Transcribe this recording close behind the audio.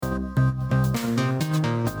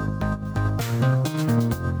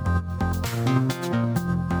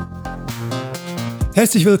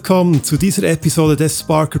Herzlich willkommen zu dieser Episode des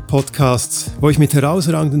Sparker Podcasts, wo ich mit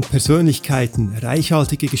herausragenden Persönlichkeiten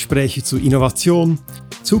reichhaltige Gespräche zu Innovation,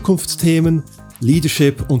 Zukunftsthemen,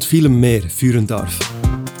 Leadership und vielem mehr führen darf.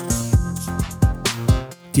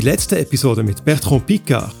 Die letzte Episode mit Bertrand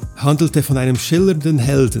Piccard handelte von einem schillernden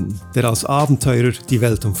Helden, der als Abenteurer die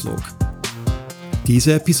Welt umflog.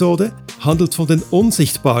 Diese Episode handelt von den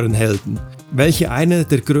unsichtbaren Helden, welche eine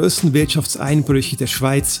der größten Wirtschaftseinbrüche der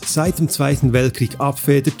Schweiz seit dem Zweiten Weltkrieg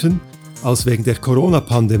abfederten, als wegen der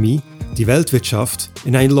Corona-Pandemie die Weltwirtschaft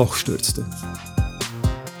in ein Loch stürzte.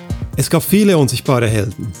 Es gab viele unsichtbare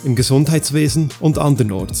Helden im Gesundheitswesen und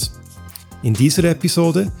andernorts. In dieser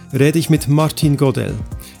Episode rede ich mit Martin Godel,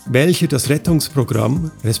 welcher das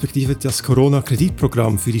Rettungsprogramm respektive das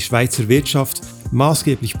Corona-Kreditprogramm für die Schweizer Wirtschaft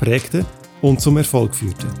maßgeblich prägte und zum Erfolg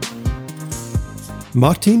führte.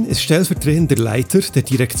 Martin ist stellvertretender Leiter der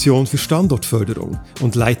Direktion für Standortförderung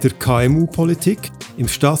und Leiter KMU-Politik im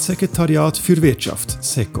Staatssekretariat für Wirtschaft,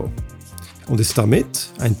 SECO, und ist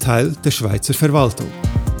damit ein Teil der Schweizer Verwaltung.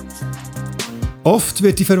 Oft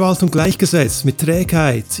wird die Verwaltung gleichgesetzt mit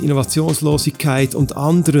Trägheit, Innovationslosigkeit und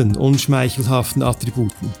anderen unschmeichelhaften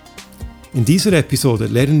Attributen. In dieser Episode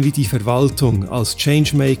lernen wir die Verwaltung als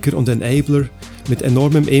Changemaker und Enabler mit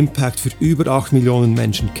enormem Impact für über 8 Millionen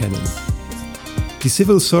Menschen kennen. Die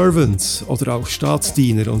Civil Servants oder auch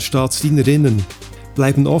Staatsdiener und Staatsdienerinnen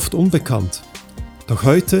bleiben oft unbekannt. Doch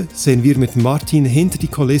heute sehen wir mit Martin hinter die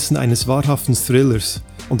Kulissen eines wahrhaften Thrillers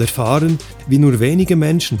und erfahren, wie nur wenige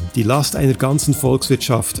Menschen die Last einer ganzen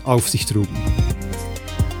Volkswirtschaft auf sich trugen.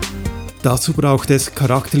 Dazu braucht es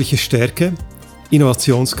charakterliche Stärke,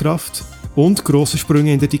 Innovationskraft und große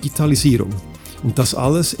Sprünge in der Digitalisierung. Und das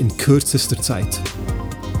alles in kürzester Zeit.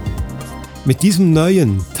 Mit diesem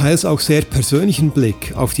neuen, teils auch sehr persönlichen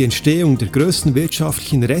Blick auf die Entstehung der größten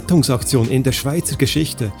wirtschaftlichen Rettungsaktion in der Schweizer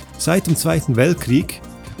Geschichte seit dem Zweiten Weltkrieg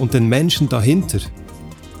und den Menschen dahinter,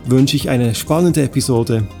 wünsche ich eine spannende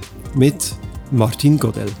Episode mit Martin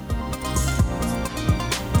Godel.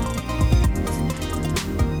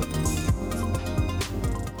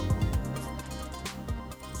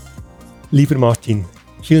 Lieber Martin,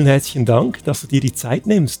 vielen herzlichen Dank, dass du dir die Zeit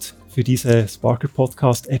nimmst für diese Sparker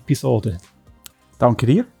Podcast Episode. Danke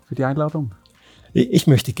dir für die Einladung. Ich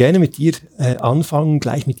möchte gerne mit dir anfangen,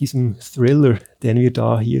 gleich mit diesem Thriller, den wir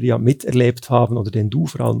da hier ja miterlebt haben oder den du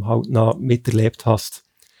vor allem hautnah miterlebt hast,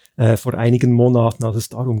 vor einigen Monaten, als es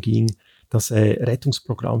darum ging, das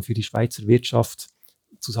Rettungsprogramm für die Schweizer Wirtschaft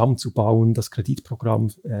zusammenzubauen, das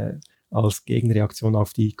Kreditprogramm als Gegenreaktion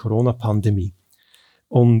auf die Corona-Pandemie.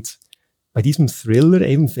 Und bei diesem Thriller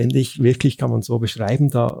eben, finde ich, wirklich kann man so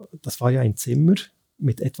beschreiben, das war ja ein Zimmer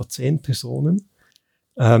mit etwa 10 Personen.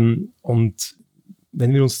 Und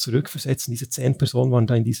wenn wir uns zurückversetzen, diese 10 Personen waren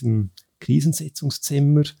da in diesem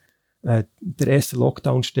Krisensitzungszimmer. Der erste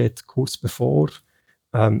Lockdown steht kurz bevor.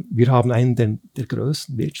 Wir haben einen der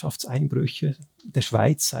größten Wirtschaftseinbrüche der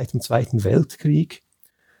Schweiz seit dem Zweiten Weltkrieg.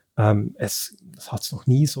 Das hat es noch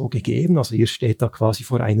nie so gegeben. Also ihr steht da quasi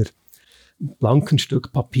vor einer blanken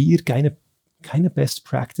Stück Papier, keine Best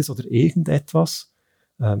Practice oder irgendetwas.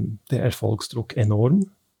 Der Erfolgsdruck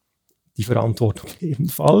enorm. Die Verantwortung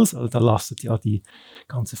ebenfalls. Also da lastet ja die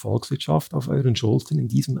ganze Volkswirtschaft auf euren Schultern in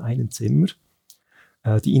diesem einen Zimmer.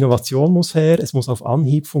 Die Innovation muss her, es muss auf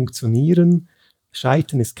Anhieb funktionieren.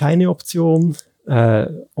 Scheitern ist keine Option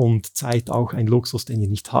und Zeit auch ein Luxus, den ihr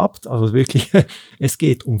nicht habt. Also wirklich, es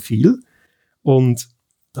geht um viel. Und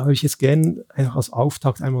da würde ich jetzt gerne als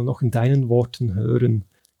Auftakt einmal noch in deinen Worten hören,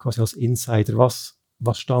 quasi als Insider, was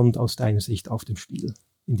stand aus deiner Sicht auf dem Spiel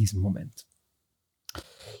in diesem Moment?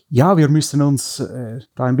 Ja, wir müssen uns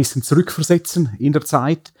da ein bisschen zurückversetzen in der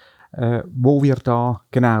Zeit, wo wir da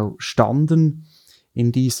genau standen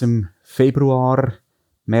in diesem Februar,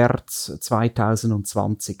 März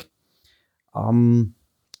 2020. Am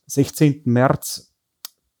 16. März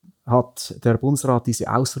hat der Bundesrat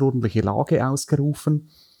diese außerordentliche Lage ausgerufen.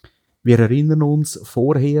 Wir erinnern uns,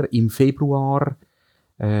 vorher im Februar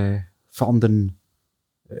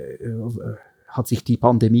hat sich die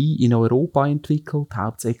Pandemie in Europa entwickelt,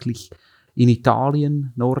 hauptsächlich in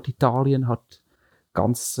Italien. Norditalien hat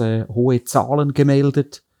ganz hohe Zahlen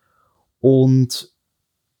gemeldet und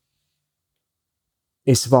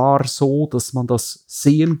es war so, dass man das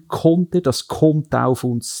sehen konnte, das kommt auf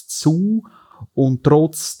uns zu und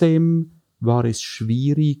trotzdem war es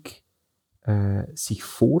schwierig, sich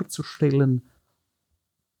vorzustellen,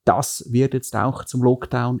 das wird jetzt auch zum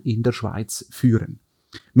Lockdown in der Schweiz führen.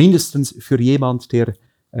 Mindestens für jemand, der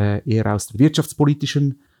eher aus der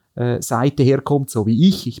wirtschaftspolitischen Seite herkommt, so wie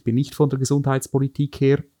ich. Ich bin nicht von der Gesundheitspolitik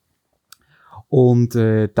her. Und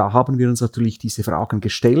da haben wir uns natürlich diese Fragen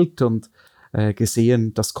gestellt und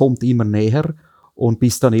gesehen, das kommt immer näher, und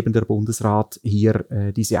bis dann eben der Bundesrat hier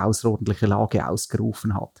diese außerordentliche Lage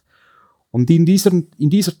ausgerufen hat. Und in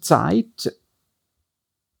dieser Zeit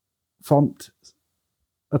fand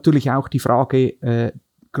natürlich auch die Frage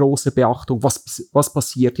große Beachtung, was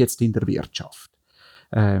passiert jetzt in der Wirtschaft?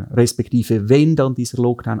 Respektive, wenn dann dieser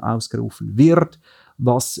Lockdown ausgerufen wird,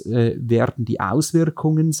 was werden die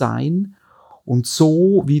Auswirkungen sein? Und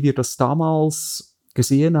so, wie wir das damals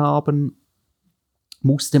gesehen haben,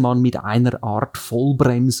 musste man mit einer Art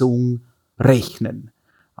Vollbremsung rechnen.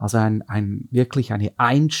 Also wirklich eine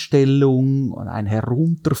Einstellung und ein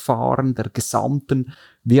Herunterfahren der gesamten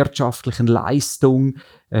wirtschaftlichen Leistung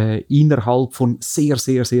innerhalb von sehr,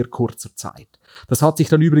 sehr, sehr kurzer Zeit. Das hat sich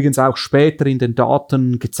dann übrigens auch später in den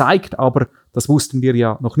Daten gezeigt, aber das wussten wir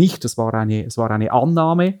ja noch nicht. Es war eine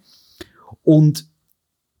Annahme. Und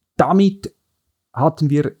damit hatten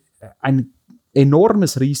wir ein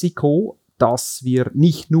enormes Risiko, dass wir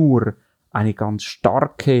nicht nur eine ganz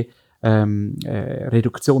starke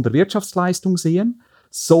Reduktion der Wirtschaftsleistung sehen,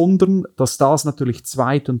 sondern dass das natürlich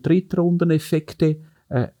Zweit- und Drittrundeneffekte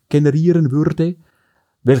generieren würde,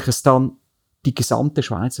 welches dann die gesamte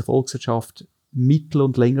Schweizer Volkswirtschaft mittel-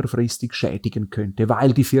 und längerfristig schädigen könnte,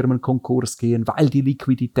 weil die Firmen Konkurs gehen, weil die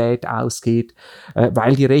Liquidität ausgeht,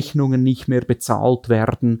 weil die Rechnungen nicht mehr bezahlt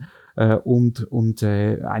werden und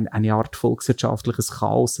eine Art volkswirtschaftliches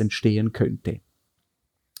Chaos entstehen könnte.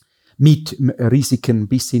 Mit Risiken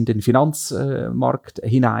bis in den Finanzmarkt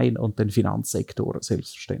hinein und den Finanzsektor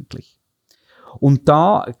selbstverständlich. Und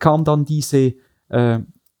da kam dann diese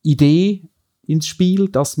Idee ins Spiel,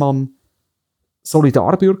 dass man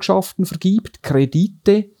Solidarbürgschaften vergibt,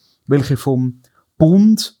 Kredite, welche vom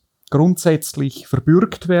Bund grundsätzlich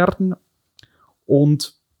verbürgt werden.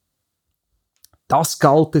 Und das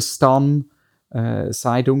galt es dann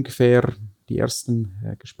seit ungefähr die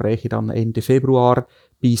ersten Gespräche dann Ende Februar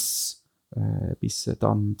bis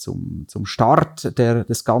dann zum Start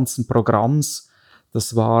des ganzen Programms.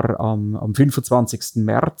 Das war am 25.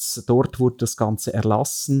 März. Dort wurde das Ganze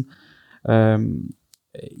erlassen.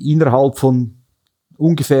 Innerhalb von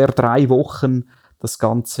ungefähr 3 Wochen das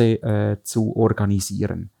Ganze zu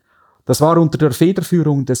organisieren. Das war unter der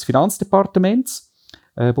Federführung des Finanzdepartements.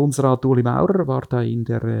 Bundesrat Ueli Maurer war da im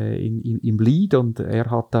Lead, und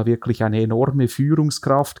er hat da wirklich eine enorme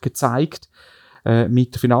Führungskraft gezeigt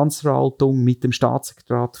mit der Finanzverwaltung, mit dem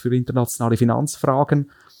Staatssekretariat für internationale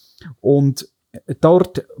Finanzfragen. Und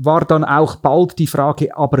dort war dann auch bald die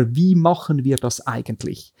Frage, aber wie machen wir das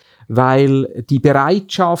eigentlich? Weil die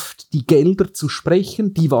Bereitschaft, die Gelder zu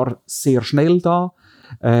sprechen, die war sehr schnell da.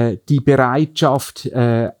 Die Bereitschaft,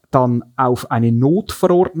 dann auf eine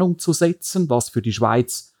Notverordnung zu setzen, was für die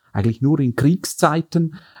Schweiz eigentlich nur in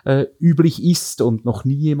Kriegszeiten üblich ist, und noch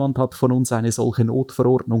nie jemand hat von uns eine solche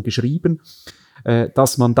Notverordnung geschrieben,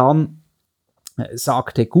 dass man dann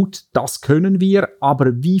sagte, gut, das können wir,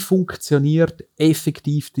 aber wie funktioniert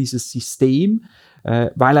effektiv dieses System?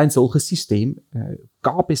 Weil ein solches System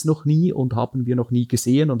gab es noch nie und haben wir noch nie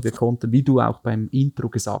gesehen, und wir konnten, wie du auch beim Intro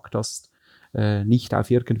gesagt hast, nicht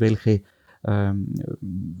auf irgendwelche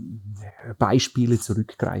Beispiele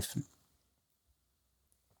zurückgreifen.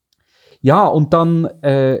 Ja, und dann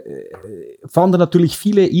fanden natürlich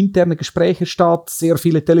viele interne Gespräche statt, sehr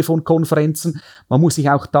viele Telefonkonferenzen. Man muss sich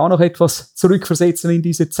auch da noch etwas zurückversetzen in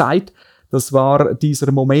diese Zeit. Das war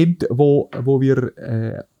dieser Moment, wo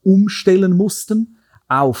wir umstellen mussten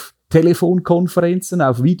auf Telefonkonferenzen,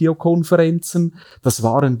 auf Videokonferenzen. Das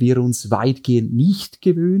waren wir uns weitgehend nicht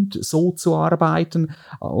gewöhnt, so zu arbeiten.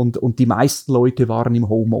 Und die meisten Leute waren im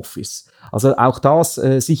Homeoffice. Also auch das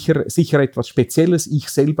sicher etwas Spezielles. Ich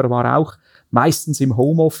selber war auch meistens im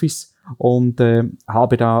Homeoffice und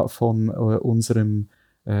habe da von unserem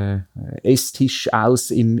Esstisch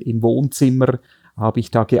aus im Wohnzimmer habe ich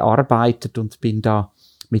da gearbeitet und bin da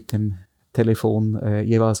mit dem Telefon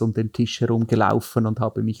jeweils um den Tisch herumgelaufen und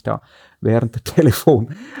habe mich da während der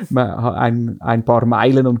Telefon ein paar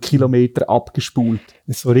Meilen und Kilometer abgespult.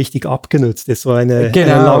 So richtig abgenutzt, das ist so eine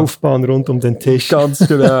Laufbahn rund um den Tisch. Ganz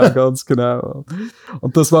genau, ganz genau.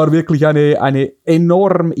 Und das war wirklich eine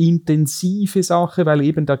enorm intensive Sache, weil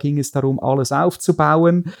eben da ging es darum, alles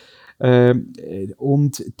aufzubauen.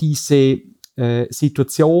 Und diese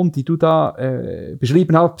Situation, die du da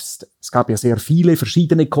beschrieben hast. Es gab ja sehr viele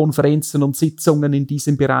verschiedene Konferenzen und Sitzungen in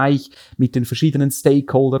diesem Bereich mit den verschiedenen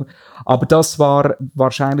Stakeholdern. Aber das war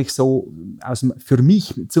wahrscheinlich so, für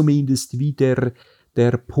mich zumindest, wie der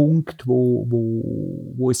Punkt,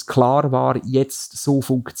 wo es klar war, jetzt so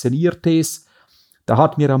funktioniert es. Da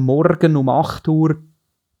hat mir am Morgen um 8 Uhr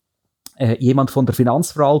jemand von der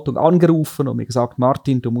Finanzverwaltung angerufen und mir gesagt,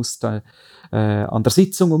 Martin, du musst an der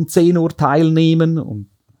Sitzung um 10 Uhr teilnehmen. Und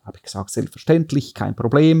habe ich gesagt, selbstverständlich, kein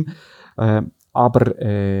Problem. Aber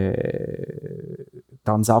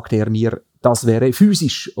dann sagte er mir, das wäre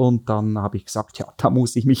physisch. Und dann habe ich gesagt, ja, da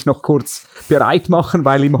muss ich mich noch kurz bereit machen,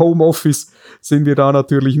 weil im Homeoffice sind wir da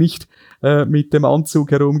natürlich nicht mit dem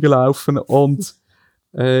Anzug herumgelaufen. Und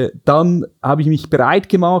dann habe ich mich bereit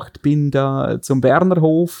gemacht, bin da zum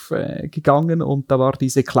Bernerhof gegangen und da war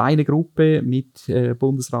diese kleine Gruppe mit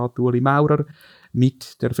Bundesrat Ueli Maurer,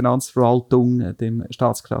 mit der Finanzverwaltung, dem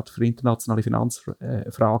Staatssekretariat für internationale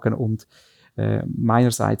Finanzfragen und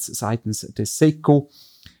meinerseits seitens des SECO.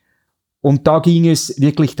 Und da ging es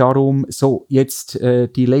wirklich darum, so jetzt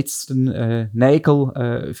die letzten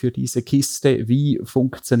Nägel für diese Kiste, wie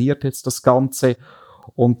funktioniert jetzt das Ganze?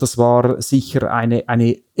 Und das war sicher eine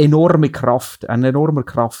enorme Kraft, ein enormer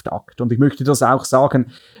Kraftakt. Und ich möchte das auch sagen,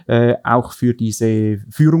 auch für diese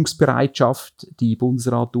Führungsbereitschaft, die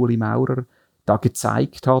Bundesrat Ueli Maurer da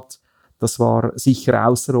gezeigt hat. Das war sicher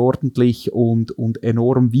außerordentlich und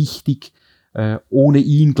enorm wichtig. Ohne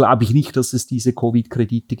ihn glaube ich nicht, dass es diese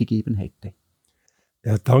Covid-Kredite gegeben hätte.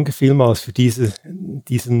 Ja, danke vielmals für dieses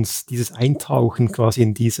Eintauchen quasi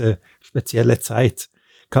in diese spezielle Zeit.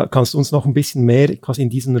 Kannst du uns noch ein bisschen mehr quasi in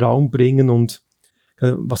diesen Raum bringen und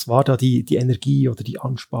was war da die Energie oder die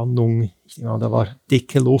Anspannung? Ich denke mal, da war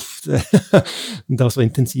dicke Luft und da so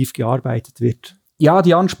intensiv gearbeitet wird. Ja,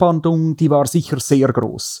 die Anspannung, die war sicher sehr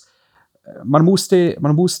groß. Man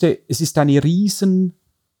wusste, es ist eine Riesensache.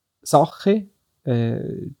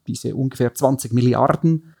 Diese ungefähr 20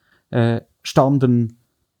 Milliarden standen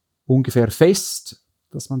ungefähr fest,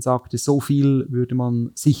 dass man sagte, so viel würde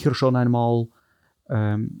man sicher schon einmal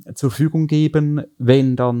zur Verfügung geben,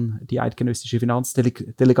 wenn dann die eidgenössische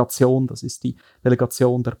Finanzdelegation, das ist die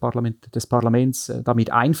Delegation des Parlaments, damit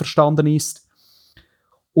einverstanden ist.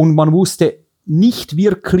 Und man wusste nicht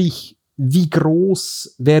wirklich, wie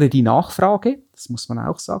groß wäre die Nachfrage. Das muss man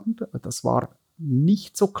auch sagen. Das war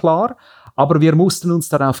nicht so klar. Aber wir mussten uns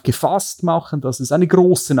darauf gefasst machen, dass es eine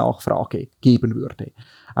große Nachfrage geben würde.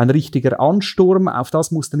 Ein richtiger Ansturm, auf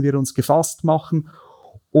das mussten wir uns gefasst machen.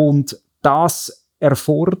 Und das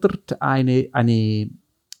erfordert eine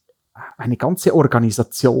ganze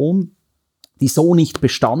Organisation, die so nicht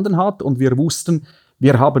bestanden hat. Und wir wussten,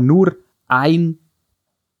 wir haben nur ein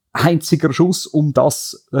einziger Schuss, um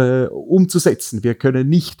das umzusetzen. Wir können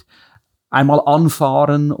nicht einmal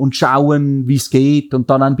anfahren und schauen, wie es geht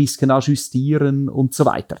und dann ein bisschen ajustieren und so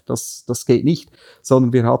weiter. Das geht nicht,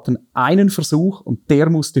 sondern wir hatten einen Versuch und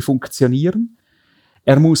der musste funktionieren.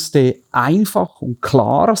 Er musste einfach und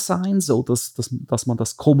klar sein, so dass man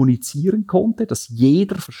das kommunizieren konnte, dass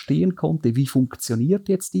jeder verstehen konnte, wie funktioniert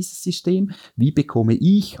jetzt dieses System, wie bekomme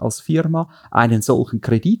ich als Firma einen solchen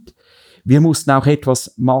Kredit. Wir mussten auch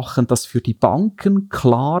etwas machen, das für die Banken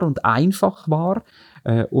klar und einfach war,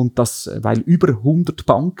 und das, weil über 100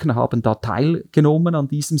 Banken haben da teilgenommen an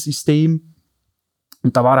diesem System.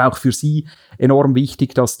 Und da war auch für sie enorm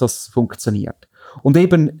wichtig, dass das funktioniert. Und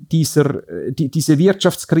eben diese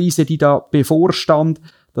Wirtschaftskrise, die da bevorstand,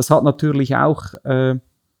 das hat natürlich auch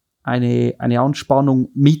eine Anspannung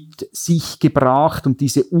mit sich gebracht und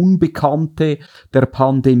diese Unbekannte der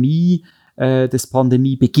Pandemie, des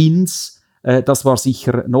Pandemiebeginns, das war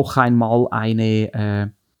sicher noch einmal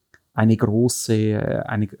eine große,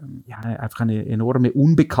 einfach eine enorme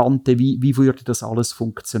Unbekannte, wie würde das alles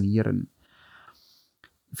funktionieren.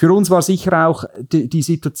 Für uns war sicher auch die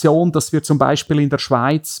Situation, dass wir zum Beispiel in der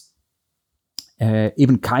Schweiz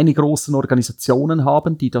eben keine großen Organisationen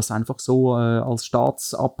haben, die das einfach so als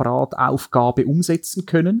Staatsapparat Aufgabe umsetzen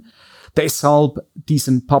können. Deshalb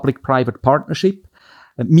diesen Public-Private Partnership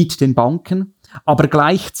mit den Banken. Aber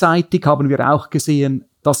gleichzeitig haben wir auch gesehen,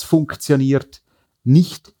 das funktioniert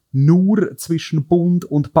nicht nur zwischen Bund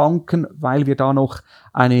und Banken, weil wir da noch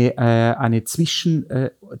eine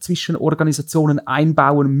Zwischenorganisationen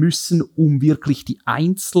einbauen müssen, um wirklich die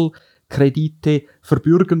Einzelkredite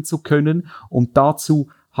verbürgen zu können. Und dazu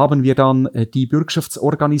haben wir dann die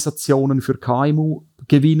Bürgschaftsorganisationen für KMU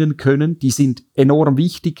gewinnen können. Die sind enorm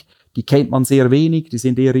wichtig. Die kennt man sehr wenig, die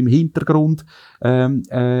sind eher im Hintergrund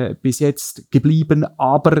bis jetzt geblieben,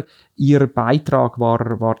 aber ihr Beitrag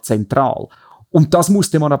war zentral. Und das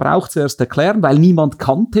musste man aber auch zuerst erklären, weil niemand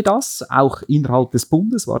kannte das. Auch innerhalb des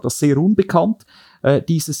Bundes war das sehr unbekannt,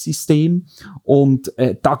 dieses System. Und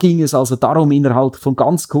da ging es also darum, innerhalb von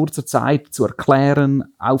ganz kurzer Zeit zu erklären,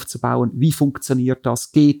 aufzubauen, wie funktioniert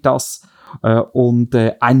das, geht das, und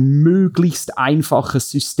ein möglichst einfaches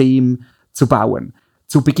System zu bauen.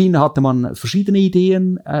 Zu Beginn hatte man verschiedene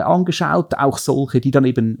Ideen angeschaut, auch solche, die dann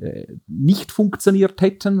eben nicht funktioniert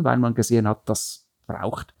hätten, weil man gesehen hat, das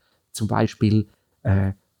braucht zum Beispiel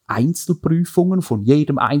Einzelprüfungen von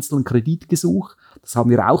jedem einzelnen Kreditgesuch. Das haben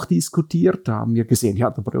wir auch diskutiert. Da haben wir gesehen, ja,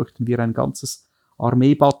 da bräuchten wir ein ganzes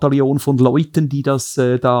Armeebataillon von Leuten, die das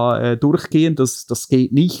durchgehen. Das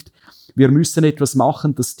geht nicht. Wir müssen etwas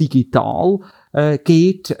machen, das digital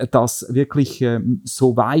geht, das wirklich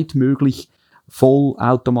so weit möglich voll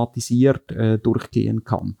automatisiert durchgehen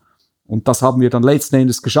kann. Und das haben wir dann letzten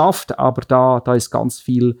Endes geschafft, aber da ist ganz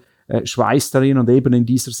viel Schweiß darin, und eben in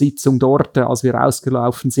dieser Sitzung dort, als wir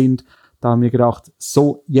rausgelaufen sind, da haben wir gedacht,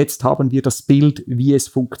 so, jetzt haben wir das Bild, wie es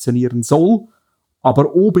funktionieren soll,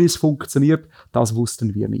 aber ob es funktioniert, das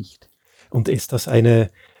wussten wir nicht. Und ist das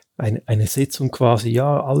eine Sitzung quasi,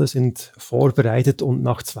 ja, alle sind vorbereitet und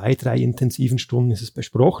nach 2-3 intensiven Stunden ist es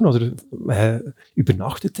besprochen, oder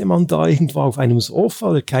übernachtete man da irgendwo auf einem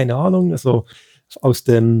Sofa oder keine Ahnung, also aus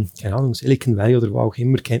dem, keine Ahnung, Silicon Valley oder wo auch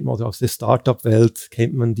immer kennt man, oder aus der Startup-Welt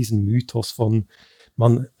kennt man diesen Mythos von,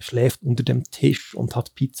 man schläft unter dem Tisch und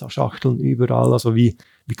hat Pizzaschachteln überall. Also wie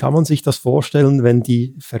kann man sich das vorstellen, wenn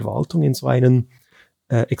die Verwaltung in so einen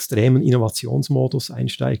extremen Innovationsmodus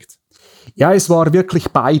einsteigt? Ja, es war wirklich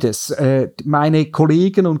beides. Meine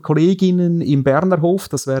Kollegen und Kolleginnen im Berner Hof,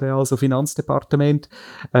 das wäre also Finanzdepartement,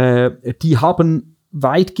 die haben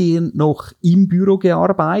weitgehend noch im Büro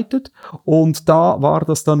gearbeitet, und da war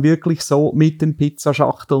das dann wirklich so mit den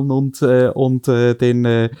Pizzaschachteln und den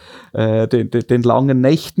langen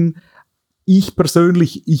Nächten. Ich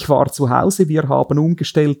persönlich, ich war zu Hause, wir haben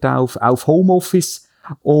umgestellt auf Homeoffice,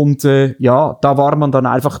 und ja, da war man dann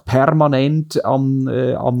einfach permanent am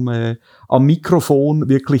Mikrofon,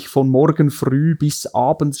 wirklich von morgen früh bis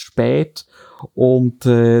abends spät. Und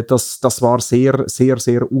das war sehr, sehr,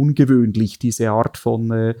 sehr ungewöhnlich, diese Art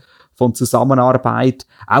von Zusammenarbeit.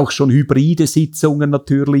 Auch schon hybride Sitzungen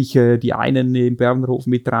natürlich, die einen im Bernerhof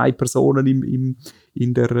mit 3 Personen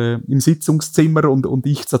im Sitzungszimmer und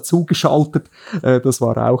ich dazu geschaltet. Das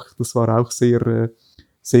war auch sehr,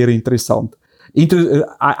 sehr interessant.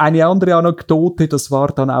 Eine andere Anekdote, das war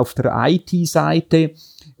dann auf der IT-Seite,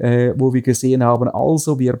 wo wir gesehen haben,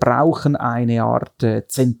 also wir brauchen eine Art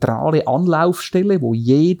zentrale Anlaufstelle, wo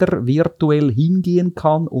jeder virtuell hingehen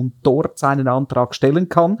kann und dort seinen Antrag stellen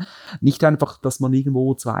kann. Nicht einfach, dass man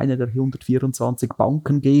irgendwo zu einer der 124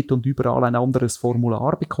 Banken geht und überall ein anderes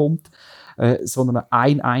Formular bekommt, sondern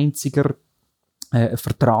ein einziger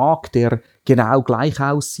Vertrag, der genau gleich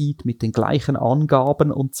aussieht, mit den gleichen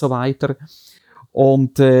Angaben und so weiter.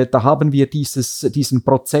 Und da haben wir diesen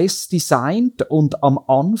Prozess designt, und am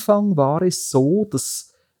Anfang war es so,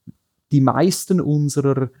 dass die meisten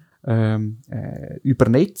unserer über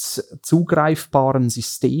Netz zugreifbaren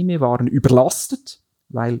Systeme waren überlastet,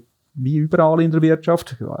 weil wie überall in der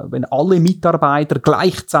Wirtschaft, wenn alle Mitarbeiter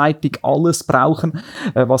gleichzeitig alles brauchen,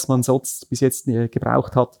 was man sonst bis jetzt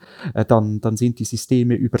gebraucht hat, dann sind die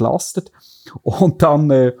Systeme überlastet. Und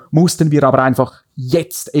dann mussten wir aber einfach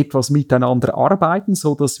jetzt etwas miteinander arbeiten,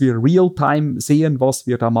 so dass wir real-time sehen, was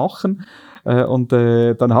wir da machen. Und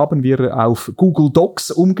dann haben wir auf Google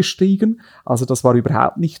Docs umgestiegen. Also das war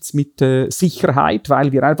überhaupt nichts mit Sicherheit,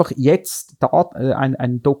 weil wir einfach jetzt da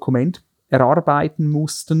ein Dokument erarbeiten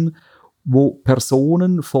mussten, wo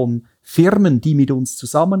Personen von Firmen, die mit uns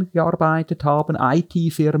zusammengearbeitet haben,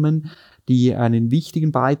 IT-Firmen, die einen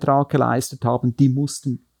wichtigen Beitrag geleistet haben, die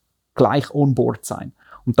mussten gleich on board sein.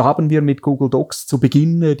 Und da haben wir mit Google Docs zu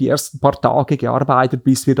Beginn die ersten paar Tage gearbeitet,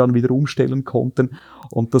 bis wir dann wieder umstellen konnten.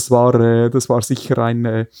 Und das war sicher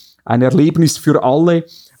ein Erlebnis für alle.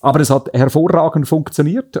 Aber es hat hervorragend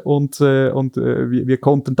funktioniert, und wir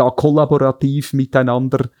konnten da kollaborativ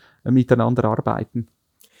miteinander arbeiten.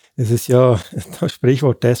 Es ist ja das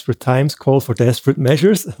Sprichwort Desperate Times call for desperate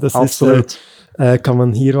measures. Das Absolut. kann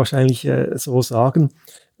man hier wahrscheinlich so sagen.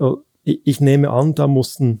 Ich nehme an, da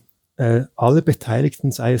mussten alle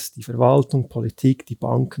Beteiligten, sei es die Verwaltung, Politik, die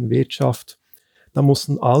Banken, Wirtschaft, da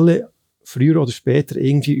mussten alle früher oder später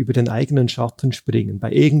irgendwie über den eigenen Schatten springen,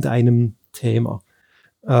 bei irgendeinem Thema.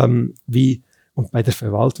 Und bei der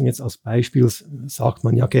Verwaltung jetzt als Beispiel sagt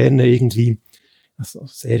man ja gerne irgendwie, also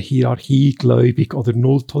sehr hierarchiegläubig oder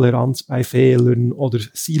Nulltoleranz bei Fehlern oder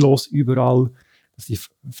Silos überall. Das ist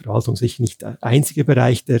die Verwaltung sicher nicht der einzige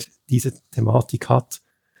Bereich, der diese Thematik hat.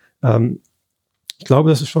 Ich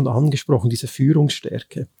glaube, das ist schon angesprochen, diese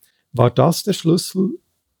Führungsstärke. War das der Schlüssel,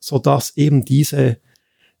 sodass eben diese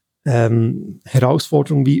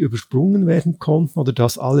Herausforderungen wie übersprungen werden konnten, oder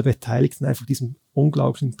dass alle Beteiligten einfach diesen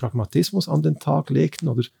unglaublichen Pragmatismus an den Tag legten?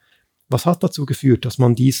 Oder was hat dazu geführt, dass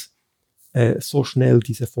man so schnell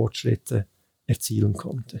diese Fortschritte erzielen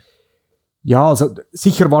konnte? Ja, also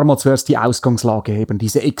sicher war mal zuerst die Ausgangslage eben,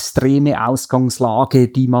 diese extreme Ausgangslage,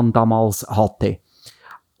 die man damals hatte.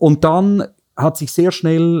 Und dann hat sich sehr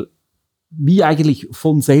schnell, wie eigentlich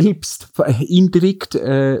von selbst, indirekt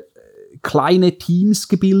kleine Teams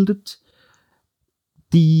gebildet,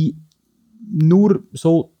 die nur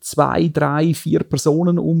so 2, 3, 4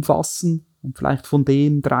 Personen umfassen und vielleicht von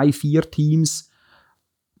denen 3, 4 Teams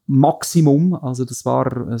Maximum, also es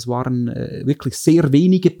waren wirklich sehr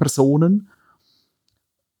wenige Personen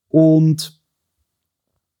und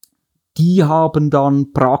die haben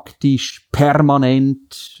dann praktisch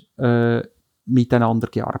permanent miteinander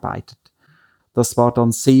gearbeitet. Das war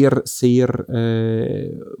dann sehr, sehr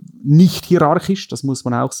nicht hierarchisch, das muss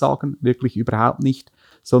man auch sagen, wirklich überhaupt nicht,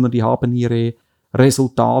 sondern die haben ihre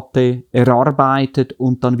Resultate erarbeitet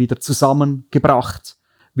und dann wieder zusammengebracht,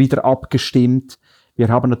 wieder abgestimmt. Wir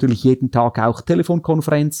haben natürlich jeden Tag auch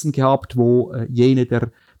Telefonkonferenzen gehabt, wo jene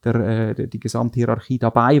die gesamte Hierarchie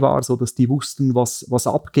dabei war, so dass die wussten, was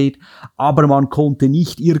abgeht. Aber man konnte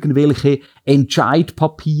nicht irgendwelche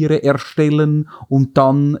Entscheidpapiere erstellen und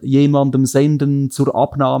dann jemandem senden zur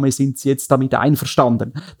Abnahme, sind Sie jetzt damit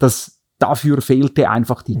einverstanden? Dafür fehlte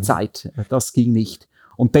einfach die Zeit. Das ging nicht.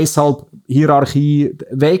 Und deshalb Hierarchie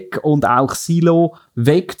weg und auch Silo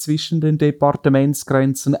weg zwischen den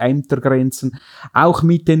Departementsgrenzen, Ämtergrenzen, auch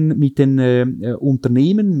mit den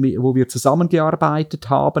Unternehmen, wo wir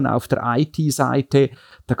zusammengearbeitet haben auf der IT-Seite.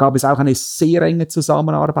 Da gab es auch eine sehr enge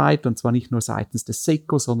Zusammenarbeit, und zwar nicht nur seitens des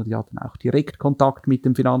SECO, sondern die hatten auch direkt Kontakt mit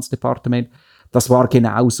dem Finanzdepartement. Das war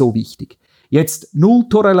genauso wichtig. Jetzt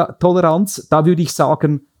Null-Toleranz, da würde ich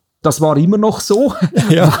sagen, das war immer noch so,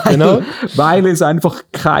 ja, genau. weil es einfach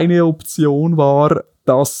keine Option war,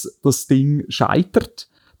 dass das Ding scheitert.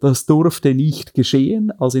 Das durfte nicht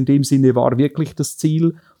geschehen. Also in dem Sinne war wirklich das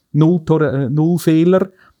Ziel Null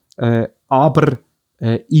Fehler, aber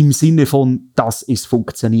im Sinne von, dass es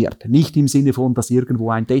funktioniert. Nicht im Sinne von, dass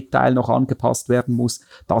irgendwo ein Detail noch angepasst werden muss.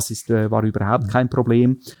 Das war überhaupt kein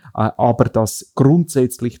Problem. Aber dass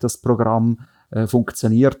grundsätzlich das Programm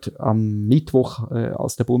funktioniert. Am Mittwoch,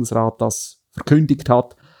 als der Bundesrat das verkündigt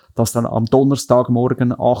hat, dass dann am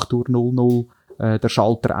Donnerstagmorgen 8:00 Uhr der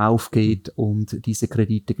Schalter aufgeht und diese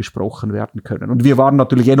Kredite gesprochen werden können. Und wir waren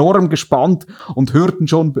natürlich enorm gespannt und hörten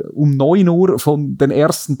schon um 9 Uhr von den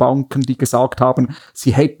ersten Banken, die gesagt haben,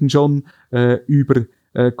 sie hätten schon über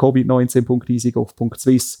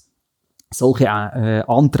covid19.easygov.swiss solche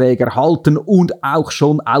Anträge erhalten und auch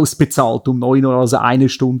schon ausbezahlt um 9 Uhr, also eine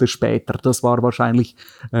Stunde später. Das war wahrscheinlich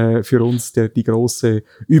für uns die große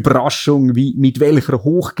Überraschung, mit welcher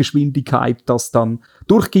Hochgeschwindigkeit das dann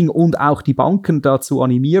durchging und auch die Banken dazu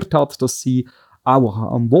animiert hat, dass sie auch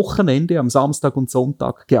am Wochenende, am Samstag und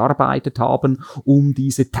Sonntag gearbeitet haben, um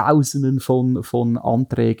diese Tausenden von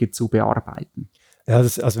Anträgen zu bearbeiten. Ja,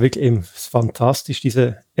 das ist also wirklich eben fantastisch,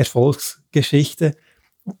 diese Erfolgsgeschichte.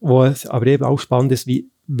 Wo es aber eben auch spannend ist,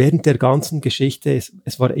 wie während der ganzen Geschichte,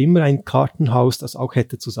 es war immer ein Kartenhaus, das auch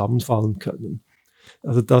hätte zusammenfallen können.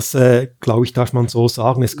 Also das, glaube ich, darf man so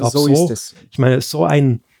sagen. Es gab ich meine, so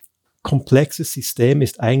ein komplexes System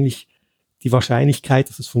ist eigentlich die Wahrscheinlichkeit,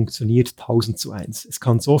 dass es funktioniert, 1000:1. Es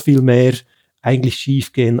kann so viel mehr eigentlich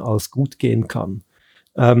schief gehen, als gut gehen kann.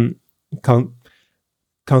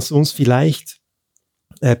 Kannst du uns vielleicht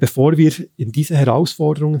bevor wir in diese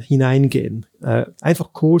Herausforderungen hineingehen,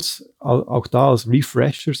 einfach kurz, auch da als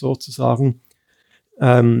Refresher sozusagen,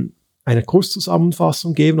 eine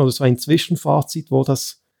Kurzzusammenfassung geben oder so ein Zwischenfazit, wo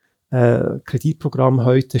das Kreditprogramm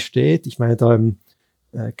heute steht. Ich meine, da,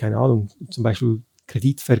 keine Ahnung, zum Beispiel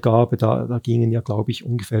Kreditvergabe, da gingen ja, glaube ich,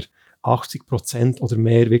 ungefähr 80% oder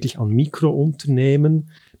mehr wirklich an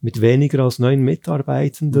Mikrounternehmen mit weniger als 9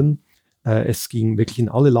 Mitarbeitenden. Es ging wirklich in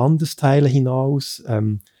alle Landesteile hinaus.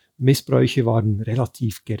 Missbräuche waren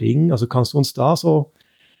relativ gering. Also kannst du uns da so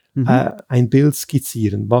ein Bild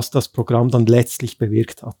skizzieren, was das Programm dann letztlich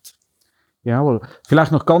bewirkt hat? Jawohl.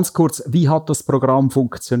 Vielleicht noch ganz kurz, wie hat das Programm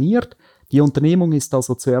funktioniert? Die Unternehmung ist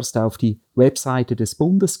also zuerst auf die Webseite des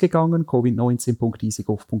Bundes gegangen,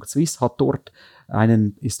 covid19.easygov.swiss, hat dort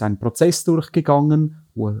ist ein Prozess durchgegangen,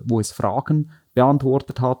 wo es Fragen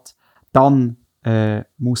beantwortet hat. Dann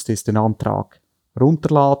musste es den Antrag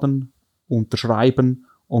runterladen, unterschreiben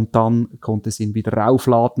und dann konnte es ihn wieder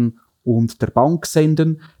raufladen und der Bank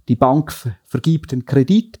senden. Die Bank vergibt den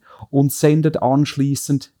Kredit und sendet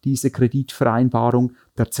anschließend diese Kreditvereinbarung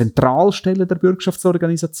der Zentralstelle der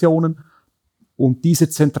Bürgschaftsorganisationen und diese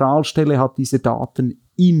Zentralstelle hat diese Daten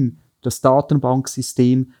in das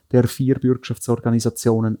Datenbanksystem der 4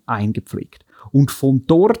 Bürgschaftsorganisationen eingepflegt. Und von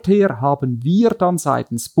dort her haben wir dann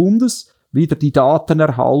seitens Bundes wieder die Daten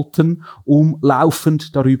erhalten, um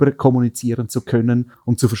laufend darüber kommunizieren zu können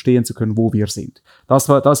und zu verstehen zu können, wo wir sind. Das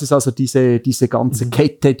ist also diese ganze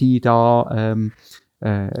Kette, die da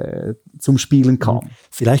zum Spielen kam.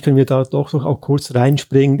 Vielleicht können wir da doch noch auch kurz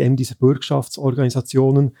reinspringen, eben diese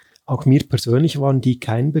Bürgschaftsorganisationen. Auch mir persönlich waren die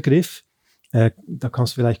kein Begriff. Da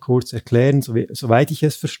kannst du vielleicht kurz erklären, soweit ich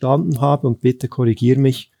es verstanden habe, und bitte korrigier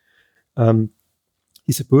mich.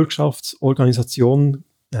 Diese Bürgschaftsorganisationen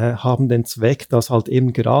haben den Zweck, dass halt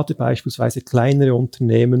eben gerade beispielsweise kleinere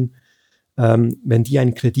Unternehmen, wenn die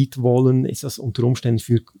einen Kredit wollen, ist das unter Umständen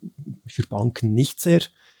für Banken nicht sehr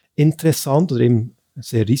interessant oder eben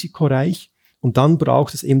sehr risikoreich. Und dann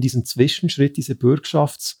braucht es eben diesen Zwischenschritt, diese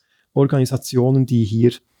Bürgschaftsorganisationen, die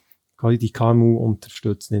hier quasi die KMU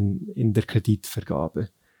unterstützen in der Kreditvergabe.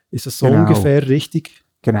 Ist das so ungefähr richtig?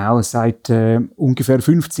 Genau, seit ungefähr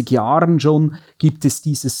 50 Jahren schon gibt es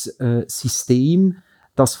dieses System,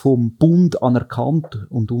 das vom Bund anerkannt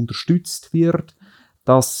und unterstützt wird,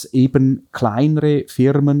 dass eben kleinere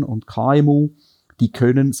Firmen und KMU, die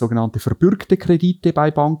können sogenannte verbürgte Kredite bei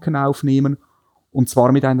Banken aufnehmen, und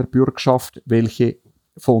zwar mit einer Bürgschaft, welche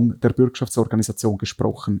von der Bürgschaftsorganisation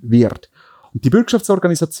gesprochen wird. Und die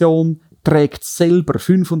Bürgschaftsorganisation trägt selber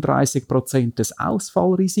 35% des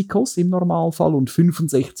Ausfallrisikos im Normalfall und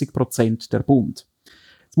 65% der Bund.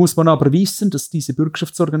 Jetzt muss man aber wissen, dass diese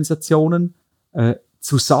Bürgschaftsorganisationen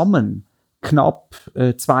zusammen knapp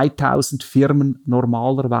 2000 Firmen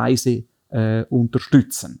normalerweise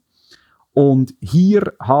unterstützen. Und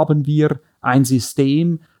hier haben wir ein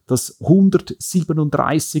System, das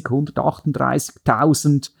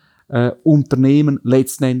 138.000 Unternehmen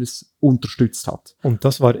letzten Endes unterstützt hat. Und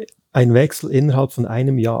das war ein Wechsel innerhalb von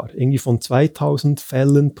einem Jahr, irgendwie von 2000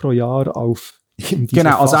 Fällen pro Jahr auf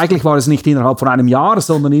Genau, also eigentlich war es nicht innerhalb von einem Jahr,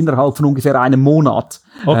 sondern innerhalb von ungefähr einem Monat.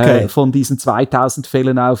 Okay. Von diesen 2000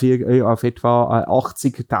 Fällen auf etwa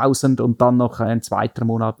 80.000 und dann noch ein zweiter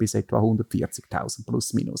Monat bis etwa 140.000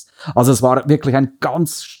 plus minus. Also es war wirklich ein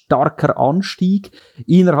ganz starker Anstieg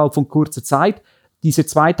innerhalb von kurzer Zeit. Diese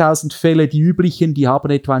 2000 Fälle, die üblichen, die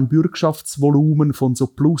haben etwa ein Bürgschaftsvolumen von so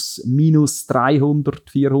plus minus 300,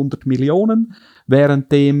 400 Millionen,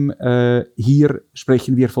 währenddem hier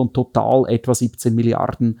sprechen wir von total etwa 17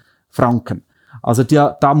 Milliarden Franken. Also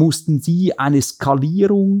da mussten sie eine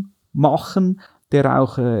Skalierung machen,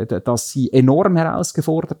 das sie enorm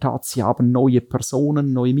herausgefordert hat. Sie haben neue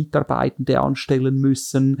Personen, neue Mitarbeitende anstellen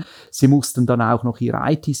müssen. Sie mussten dann auch noch ihr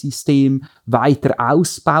IT-System weiter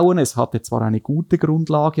ausbauen. Es hatte zwar eine gute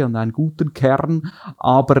Grundlage und einen guten Kern,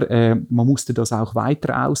 aber man musste das auch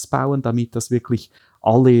weiter ausbauen, damit das wirklich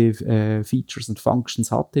alle Features und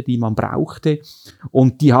Functions hatte, die man brauchte.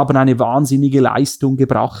 Und die haben eine wahnsinnige Leistung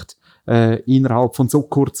gebracht, innerhalb von so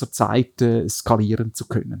kurzer Zeit skalieren zu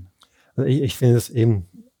können. Ich finde das eben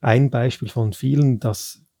ein Beispiel von vielen,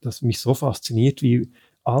 das mich so fasziniert, wie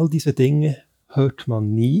all diese Dinge hört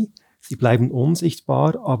man nie. Sie bleiben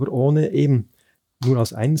unsichtbar, aber ohne eben, nur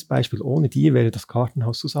als eines Beispiel, ohne die wäre das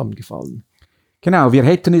Kartenhaus zusammengefallen. Genau, wir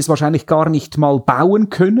hätten es wahrscheinlich gar nicht mal bauen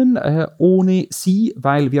können ohne sie,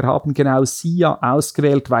 weil wir haben genau sie ja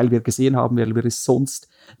ausgewählt, weil wir gesehen haben, weil wir es sonst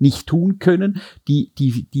nicht tun können.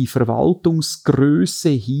 Die Verwaltungsgröße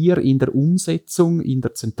hier in der Umsetzung, in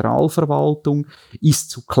der Zentralverwaltung ist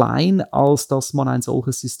zu klein, als dass man ein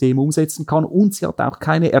solches System umsetzen kann, und sie hat auch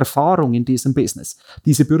keine Erfahrung in diesem Business.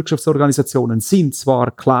 Diese Bürgschaftsorganisationen sind zwar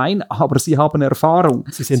klein, aber sie haben Erfahrung.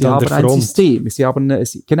 Sie haben ein System. Sie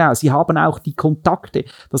haben auch die Kontakte.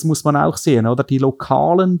 Das muss man auch sehen, oder? Die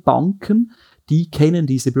lokalen Banken, die kennen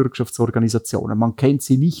diese Bürgschaftsorganisationen. Man kennt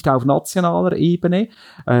sie nicht auf nationaler Ebene,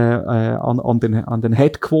 an den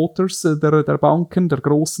Headquarters der Banken, der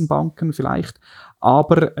großen Banken vielleicht,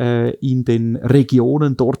 aber in den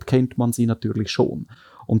Regionen, dort kennt man sie natürlich schon.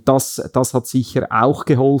 Und das hat sicher auch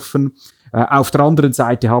geholfen. Auf der anderen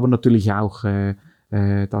Seite haben natürlich auch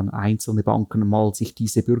dann einzelne Banken mal sich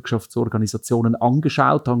diese Bürgschaftsorganisationen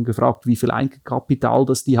angeschaut, haben gefragt, wie viel Eigenkapital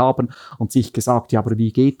das die haben, und sich gesagt, ja, aber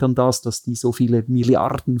wie geht dann das, dass die so viele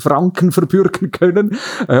Milliarden Franken verbürgen können?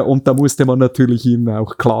 Und da musste man natürlich ihnen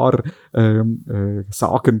auch klar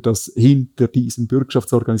sagen, dass hinter diesen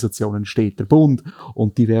Bürgschaftsorganisationen steht der Bund,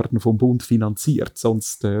 und die werden vom Bund finanziert,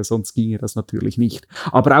 sonst ginge das natürlich nicht.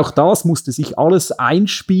 Aber auch das musste sich alles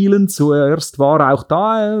einspielen. Zuerst war auch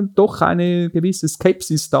da doch eine gewisse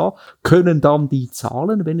Skepsis da, können dann die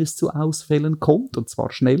zahlen, wenn es zu Ausfällen kommt, und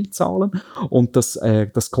zwar schnell zahlen, und das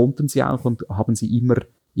konnten sie auch und haben sie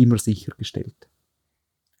immer sichergestellt.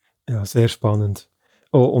 Ja, sehr spannend.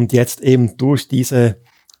 Oh, und jetzt eben durch diese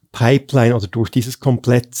Pipeline oder durch dieses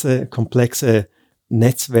komplexe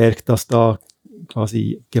Netzwerk, das da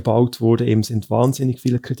quasi gebaut wurde, eben sind wahnsinnig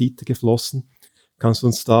viele Kredite geflossen. Kannst du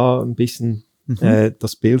uns da ein bisschen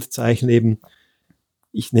das Bild zeichnen? Eben,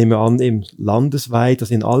 ich nehme an, eben landesweit,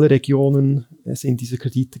 also in alle Regionen sind diese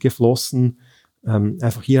Kredite geflossen.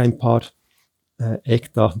 Einfach hier ein paar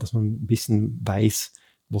Eckdaten, dass man ein bisschen weiß,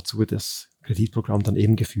 wozu das Kreditprogramm dann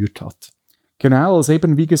eben geführt hat. Genau, also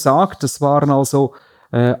eben wie gesagt, das waren also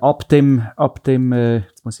ab dem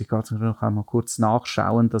jetzt muss ich gerade noch einmal kurz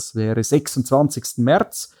nachschauen, das wäre 26.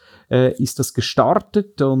 März ist das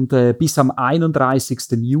gestartet und bis am 31.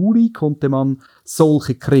 Juli konnte man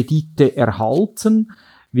solche Kredite erhalten.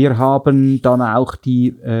 Wir haben dann auch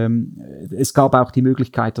es gab auch die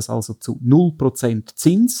Möglichkeit, das also zu 0%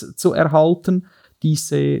 Zins zu erhalten,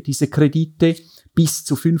 diese Kredite bis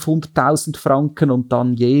zu 500.000 Franken und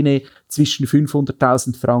dann jene zwischen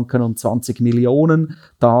 500.000 Franken und 20 Millionen,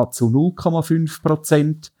 da zu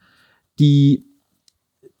 0,5%. Die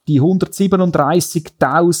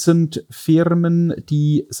 137.000 Firmen,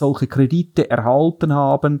 die solche Kredite erhalten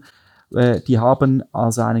haben, die haben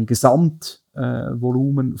also einen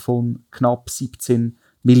Gesamtvolumen von knapp 17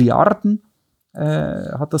 Milliarden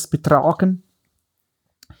hat das betragen.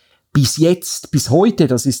 Bis heute,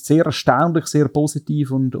 das ist sehr erstaunlich, sehr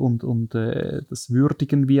positiv und das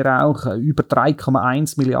würdigen wir auch, über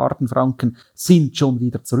 3,1 Milliarden Franken sind schon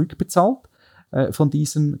wieder zurückbezahlt von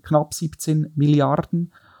diesen knapp 17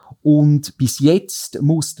 Milliarden. Und bis jetzt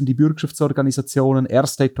mussten die Bürgschaftsorganisationen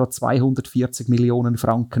erst etwa 240 Millionen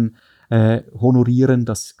Franken honorieren.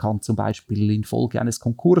 Das kann zum Beispiel infolge eines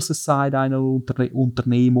Konkurses sein, einer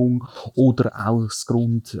Unternehmung oder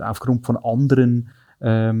aufgrund von anderen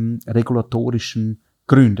regulatorischen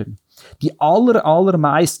Gründen. Die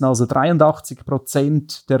allermeisten, also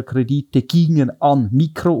 83% der Kredite gingen an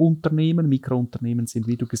Mikrounternehmen. Mikrounternehmen sind,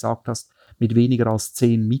 wie du gesagt hast, mit weniger als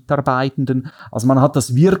 10 Mitarbeitenden. Also man hat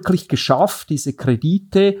das wirklich geschafft, diese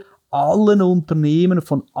Kredite allen Unternehmen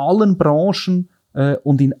von allen Branchen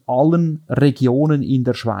und in allen Regionen in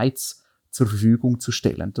der Schweiz zur Verfügung zu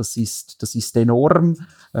stellen. Das ist enorm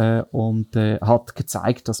und hat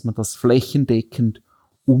gezeigt, dass man das flächendeckend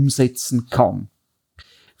umsetzen kann.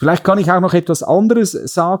 Vielleicht kann ich auch noch etwas anderes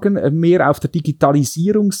sagen, mehr auf der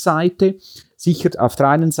Digitalisierungsseite. Sicher auf der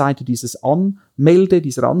einen Seite dieser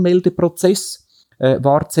Anmeldeprozess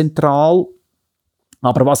war zentral.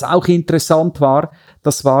 Aber was auch interessant war,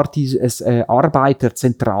 das war dieses Arbeit der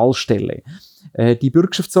Zentralstelle. Die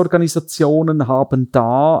Bürgschaftsorganisationen haben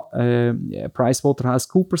da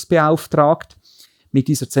PricewaterhouseCoopers beauftragt mit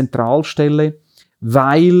dieser Zentralstelle,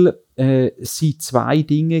 weil sie zwei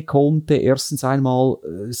Dinge konnte. Erstens einmal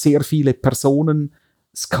sehr viele Personen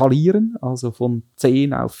skalieren, also von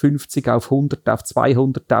 10 auf 50, auf 100, auf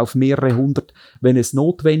 200, auf mehrere hundert, wenn es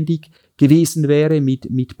notwendig gewesen wäre,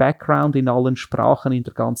 mit Background in allen Sprachen in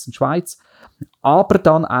der ganzen Schweiz, aber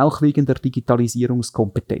dann auch wegen der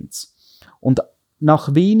Digitalisierungskompetenz. Und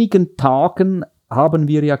nach wenigen Tagen haben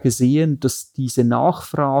wir ja gesehen, dass diese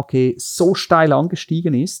Nachfrage so steil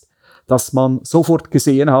angestiegen ist, dass man sofort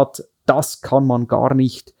gesehen hat, das kann man gar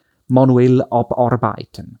nicht manuell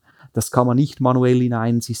abarbeiten. Das kann man nicht manuell in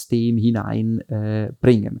ein System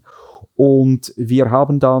hineinbringen. Und wir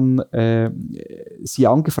haben dann sie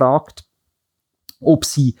angefragt, ob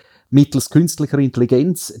sie mittels künstlicher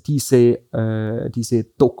Intelligenz diese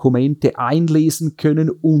Dokumente einlesen können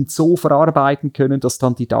und so verarbeiten können, dass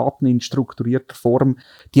dann die Daten in strukturierter Form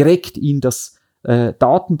direkt in das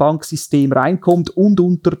Datenbanksystem reinkommt und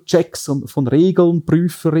unter Checks von Regeln,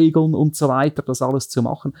 Prüfregeln und so weiter, das alles zu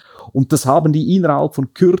machen. Und das haben die innerhalb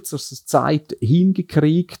von kürzester Zeit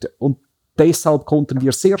hingekriegt und deshalb konnten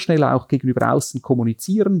wir sehr schnell auch gegenüber außen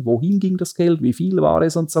kommunizieren, wohin ging das Geld, wie viel war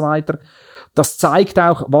es und so weiter. Das zeigt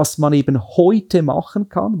auch, was man eben heute machen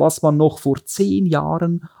kann, was man noch vor 10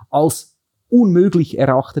 Jahren als unmöglich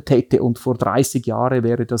erachtet hätte und vor 30 Jahren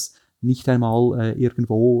wäre das nicht einmal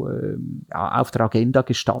irgendwo auf der Agenda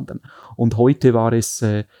gestanden. Und heute war es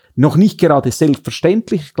noch nicht gerade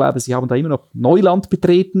selbstverständlich. Ich glaube, sie haben da immer noch Neuland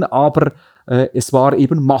betreten, aber es war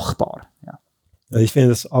eben machbar. Ja. Ich finde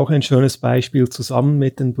das auch ein schönes Beispiel zusammen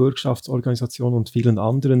mit den Bürgschaftsorganisationen und vielen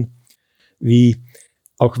anderen, wie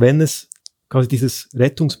auch wenn es quasi dieses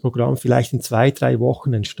Rettungsprogramm vielleicht in 2-3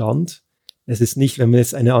 Wochen entstand, es ist nicht, wenn man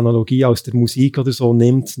jetzt eine Analogie aus der Musik oder so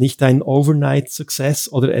nimmt, nicht ein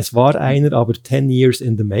Overnight-Success oder es war einer, aber 10 years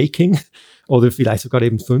in the making oder vielleicht sogar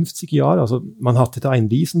eben 50 Jahre. Also man hatte da ein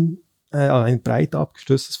breit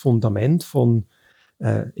abgestütztes Fundament von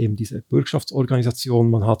eben dieser Bürgschaftsorganisation.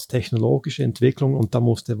 Man hat technologische Entwicklung und da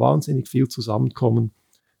musste wahnsinnig viel zusammenkommen,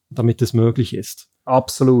 damit es möglich ist.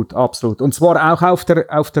 Absolut, absolut. Und zwar auch auf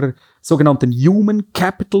der sogenannten Human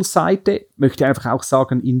Capital Seite, möchte ich einfach auch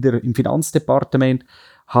sagen, im Finanzdepartement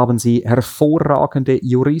haben sie hervorragende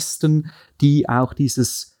Juristen, die auch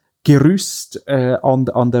dieses Gerüst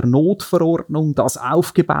an der Notverordnung, das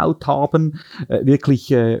aufgebaut haben,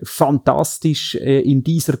 wirklich fantastisch in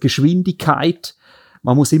dieser Geschwindigkeit.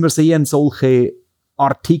 Man muss immer sehen, solche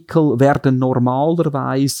Artikel werden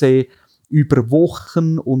normalerweise über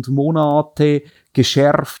Wochen und Monate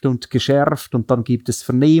geschärft und dann gibt es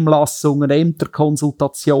Vernehmlassungen,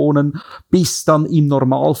 Ämterkonsultationen, bis dann im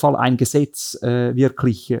Normalfall ein Gesetz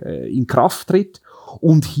wirklich in Kraft tritt.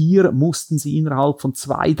 Und hier mussten sie innerhalb von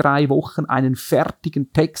 2-3 Wochen einen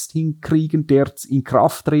fertigen Text hinkriegen, der in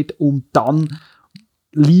Kraft tritt, und dann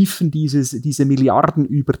liefen diese Milliarden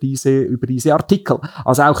über diese Artikel.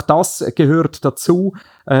 Also auch das gehört dazu.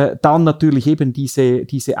 Dann natürlich eben diese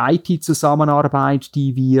IT-Zusammenarbeit,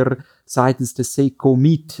 die wir seitens des SECO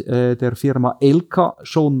mit der Firma Elka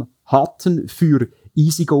schon hatten für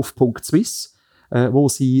easygov.swiss, wo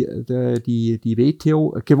sie die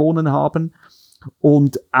WTO gewonnen haben.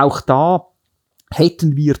 Und auch da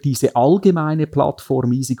hätten wir diese allgemeine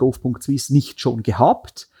Plattform easygov.swiss nicht schon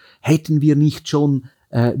gehabt, hätten wir nicht schon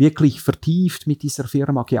wirklich vertieft mit dieser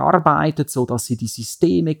Firma gearbeitet, so dass sie die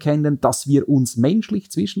Systeme kennen, dass wir uns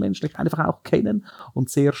zwischenmenschlich einfach auch kennen und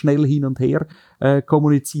sehr schnell hin und her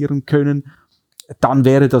kommunizieren können, dann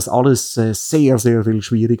wäre das alles sehr, sehr viel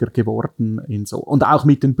schwieriger geworden. Und auch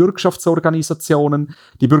mit den Bürgschaftsorganisationen.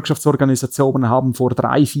 Die Bürgschaftsorganisationen haben vor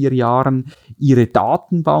 3-4 Jahren ihre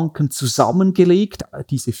Datenbanken zusammengelegt.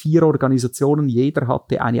 Diese 4 Organisationen, jeder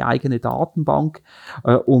hatte eine eigene Datenbank,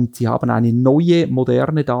 und sie haben eine neue,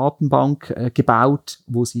 moderne Datenbank gebaut,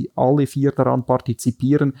 wo sie alle 4 daran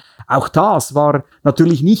partizipieren. Auch das war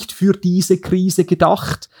natürlich nicht für diese Krise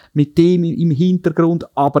gedacht, mit dem im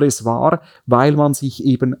Hintergrund, aber es war, weil man sich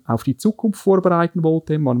eben auf die Zukunft vorbereiten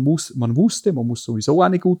wollte. Man wusste, man muss sowieso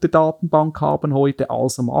eine gute Datenbank haben heute,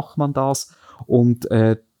 also macht man das. Und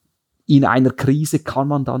in einer Krise kann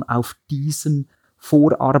man dann auf diesen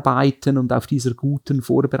Vorarbeiten und auf dieser guten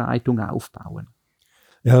Vorbereitung aufbauen.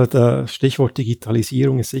 Ja, das Stichwort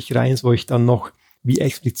Digitalisierung ist sicher eins, wo ich dann noch wie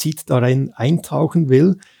explizit darin eintauchen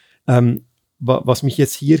will. Was mich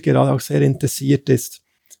jetzt hier gerade auch sehr interessiert ist,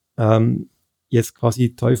 jetzt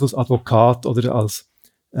quasi Teufelsadvokat oder als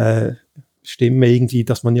Stimme irgendwie,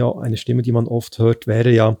 dass man ja, eine Stimme, die man oft hört,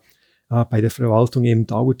 wäre ja, bei der Verwaltung eben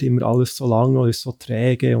dauert immer alles so lange oder ist so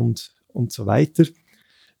träge und so weiter.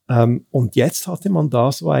 Und jetzt hatte man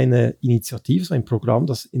da so eine Initiative, so ein Programm,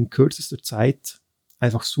 das in kürzester Zeit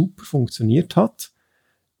einfach super funktioniert hat.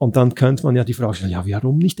 Und dann könnte man ja die Frage stellen, ja,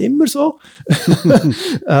 warum nicht immer so?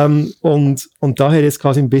 Und daher jetzt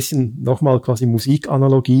quasi ein bisschen, nochmal quasi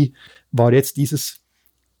Musikanalogie, war jetzt dieses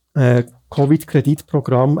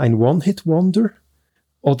Covid-Kreditprogramm ein One-Hit-Wonder?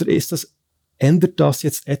 Oder ändert das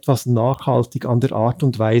jetzt etwas nachhaltig an der Art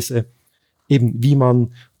und Weise, eben wie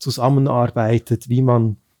man zusammenarbeitet, wie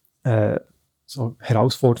man so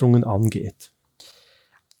Herausforderungen angeht?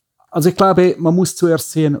 Also ich glaube, man muss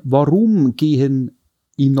zuerst sehen, warum gehen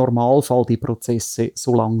im Normalfall die Prozesse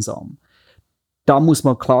so langsam. Da muss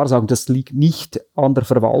man klar sagen, das liegt nicht an der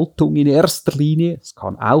Verwaltung in erster Linie, es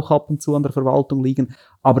kann auch ab und zu an der Verwaltung liegen,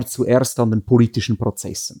 aber zuerst an den politischen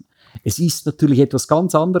Prozessen. Es ist natürlich etwas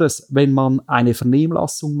ganz anderes, wenn man eine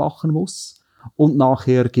Vernehmlassung machen muss und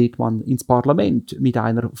nachher geht man ins Parlament mit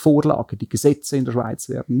einer Vorlage. Die Gesetze in der Schweiz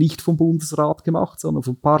werden nicht vom Bundesrat gemacht, sondern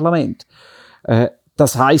vom Parlament.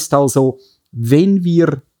 Das heißt also, wenn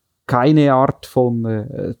wir keine Art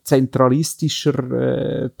von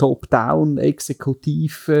zentralistischer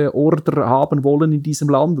Top-Down-Exekutiv-Order haben wollen in diesem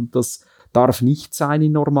Land, und das darf nicht sein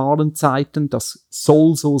in normalen Zeiten, das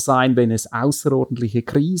soll so sein, wenn es außerordentliche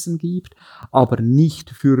Krisen gibt, aber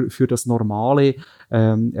nicht für das normale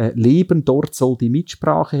Leben. Dort soll die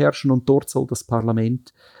Mitsprache herrschen und dort soll das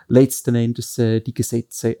Parlament letzten Endes die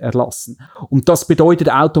Gesetze erlassen. Und das bedeutet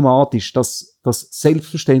automatisch, dass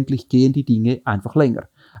selbstverständlich gehen die Dinge einfach länger.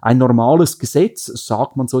 Ein normales Gesetz,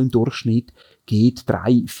 sagt man so im Durchschnitt, geht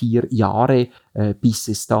 3-4 Jahre, bis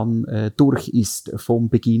es dann durch ist, vom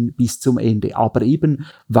Beginn bis zum Ende. Aber eben,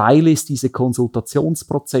 weil es diese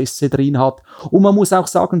Konsultationsprozesse drin hat. Und man muss auch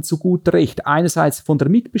sagen, zu guter Recht, einerseits von der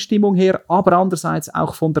Mitbestimmung her, aber andererseits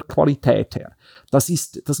auch von der Qualität her. Das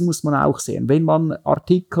muss man auch sehen. Wenn man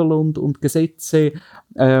Artikel und Gesetze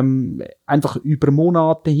einfach über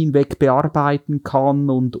Monate hinweg bearbeiten kann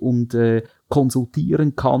und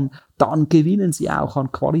konsultieren kann, dann gewinnen sie auch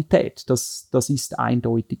an Qualität. Das ist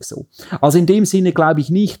eindeutig so. Also in dem Sinne glaube ich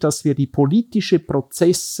nicht, dass wir die politischen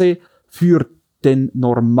Prozesse für den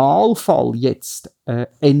Normalfall jetzt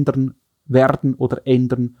ändern werden oder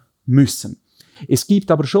ändern müssen. Es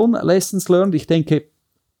gibt aber schon Lessons learned. Ich denke,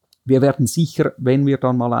 wir werden sicher, wenn wir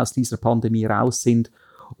dann mal aus dieser Pandemie raus sind,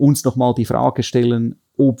 uns nochmal die Frage stellen,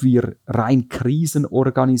 ob wir rein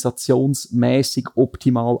krisenorganisationsmäßig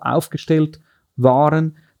optimal aufgestellt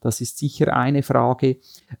waren. Das ist sicher eine Frage.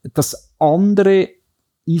 Das andere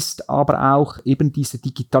ist aber auch eben diese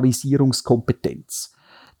Digitalisierungskompetenz.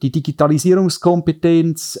 Die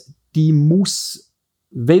Digitalisierungskompetenz, die muss,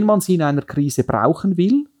 wenn man sie in einer Krise brauchen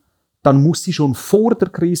will, dann muss sie schon vor der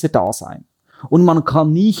Krise da sein. Und man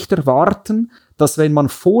kann nicht erwarten, dass wenn man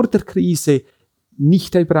vor der Krise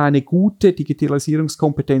nicht über eine gute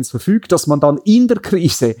Digitalisierungskompetenz verfügt, dass man dann in der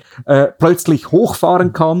Krise plötzlich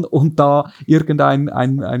hochfahren kann und da irgendein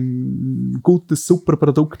ein gutes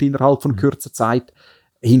Superprodukt innerhalb von kürzer Zeit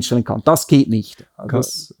hinstellen kann. Das geht nicht.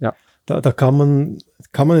 Da kann man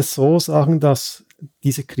es so sagen, dass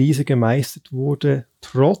diese Krise gemeistert wurde,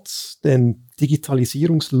 trotz den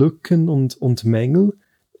Digitalisierungslücken und Mängel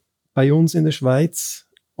bei uns in der Schweiz?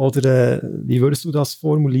 Oder wie würdest du das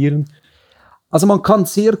formulieren? Also man kann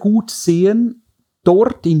sehr gut sehen,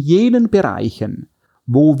 dort in jenen Bereichen,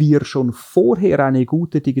 wo wir schon vorher eine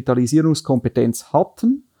gute Digitalisierungskompetenz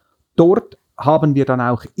hatten, dort haben wir dann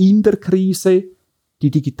auch in der Krise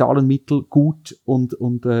die digitalen Mittel gut und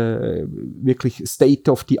wirklich State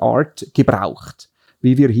of the Art gebraucht,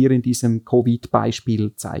 wie wir hier in diesem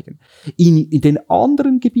Covid-Beispiel zeigen. In den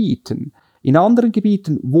anderen Gebieten,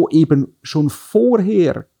 wo eben schon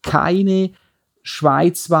vorher keine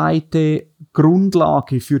schweizweite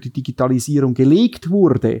Grundlage für die Digitalisierung gelegt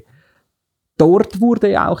wurde, dort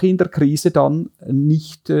wurde auch in der Krise dann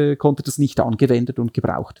konnte das nicht angewendet und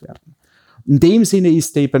gebraucht werden. In dem Sinne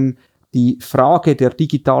ist eben die Frage der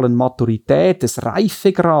digitalen Maturität, des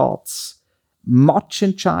Reifegrads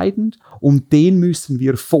matchentscheidend und den müssen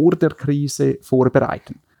wir vor der Krise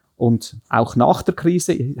vorbereiten. Und auch nach der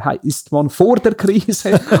Krise ist man vor der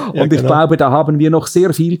Krise und ich glaube, da haben wir noch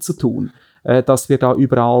sehr viel zu tun, dass wir da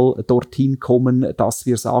überall dorthin kommen, dass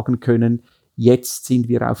wir sagen können, jetzt sind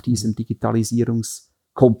wir auf diesem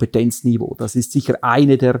Digitalisierungskompetenzniveau. Das ist sicher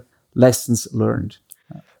eine der Lessons learned.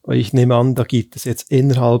 Ich nehme an, da gibt es jetzt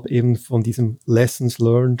innerhalb eben von diesem Lessons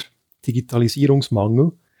learned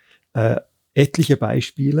Digitalisierungsmangel etliche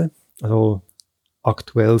Beispiele. Also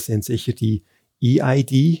aktuell sind sicher die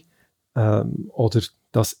eID oder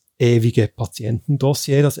das ewige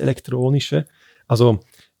Patientendossier, das elektronische. Also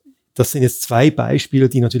das sind jetzt zwei Beispiele,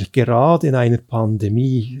 die natürlich gerade in einer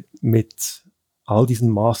Pandemie mit all diesen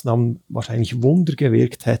Maßnahmen wahrscheinlich Wunder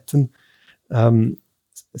gewirkt hätten.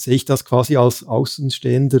 Sehe ich das quasi als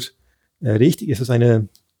Außenstehender richtig? Ist das eine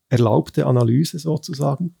erlaubte Analyse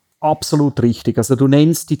sozusagen? Absolut richtig. Also du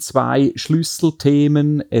nennst die zwei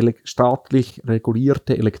Schlüsselthemen, staatlich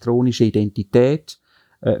regulierte elektronische Identität,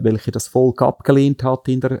 welche das Volk abgelehnt hat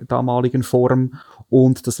in der damaligen Form,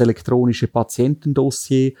 und das elektronische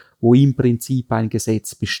Patientendossier, wo im Prinzip ein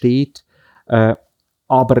Gesetz besteht.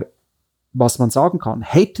 Aber was man sagen kann,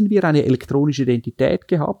 hätten wir eine elektronische Identität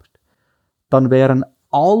gehabt, dann wären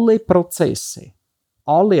alle Prozesse,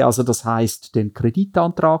 also das heißt den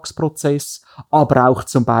Kreditantragsprozess, aber auch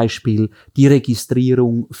zum Beispiel die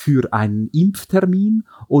Registrierung für einen Impftermin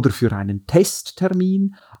oder für einen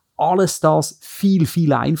Testtermin, alles das viel,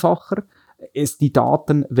 viel einfacher. Die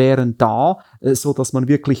Daten wären da, so dass man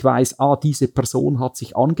wirklich weiß, diese Person hat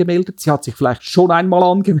sich angemeldet, sie hat sich vielleicht schon einmal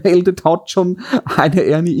angemeldet, hat schon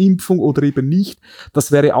eine Impfung oder eben nicht.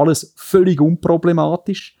 Das wäre alles völlig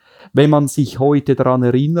unproblematisch. Wenn man sich heute daran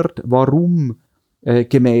erinnert, warum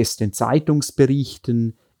gemäß den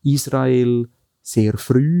Zeitungsberichten Israel sehr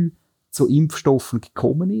früh zu Impfstoffen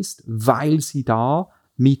gekommen ist, weil sie da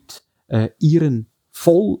mit ihren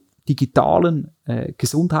voll digitalen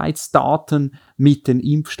Gesundheitsdaten mit den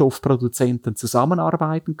Impfstoffproduzenten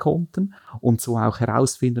zusammenarbeiten konnten und so auch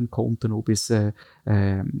herausfinden konnten, ob es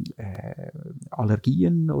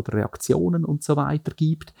Allergien oder Reaktionen und so weiter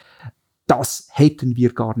gibt. Das hätten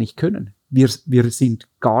wir gar nicht können. Wir sind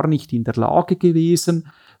gar nicht in der Lage gewesen,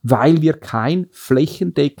 weil wir kein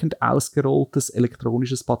flächendeckend ausgerolltes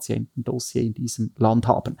elektronisches Patientendossier in diesem Land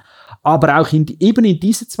haben. Aber auch eben in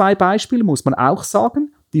diese zwei Beispiele muss man auch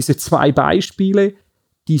sagen, diese zwei Beispiele,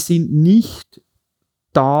 die sind nicht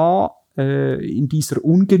da in dieser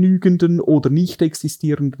ungenügenden oder nicht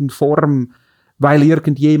existierenden Form, weil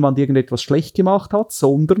irgendjemand irgendetwas schlecht gemacht hat,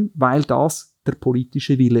 sondern weil das der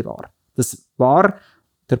politische Wille war. Das war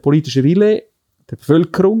der politische Wille der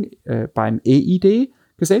Bevölkerung beim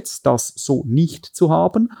eID-Gesetz, das so nicht zu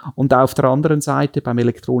haben, und auf der anderen Seite beim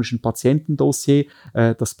elektronischen Patientendossier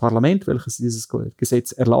das Parlament, welches dieses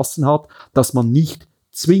Gesetz erlassen hat, dass man nicht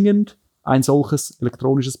zwingend ein solches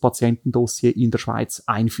elektronisches Patientendossier in der Schweiz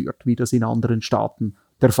einführt, wie das in anderen Staaten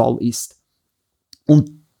der Fall ist.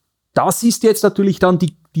 Und das ist jetzt natürlich dann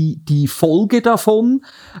die Folge davon,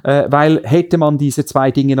 weil hätte man diese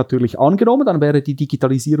zwei Dinge natürlich angenommen, dann wäre die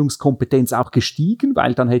Digitalisierungskompetenz auch gestiegen,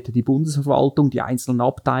 weil dann hätte die Bundesverwaltung, die einzelnen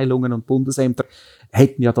Abteilungen und Bundesämter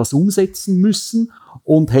hätten ja das umsetzen müssen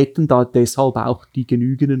und hätten da deshalb auch die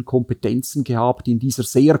genügenden Kompetenzen gehabt, in dieser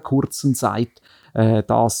sehr kurzen Zeit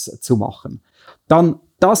das zu machen. Dann,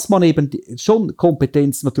 dass man eben schon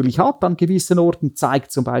Kompetenz natürlich hat an gewissen Orten,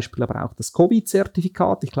 zeigt zum Beispiel aber auch das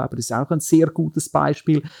Covid-Zertifikat. Ich glaube, das ist auch ein sehr gutes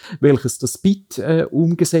Beispiel, welches das BIT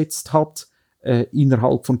umgesetzt hat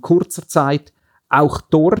innerhalb von kurzer Zeit. Auch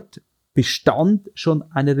dort bestand schon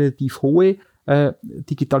eine relativ hohe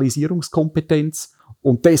Digitalisierungskompetenz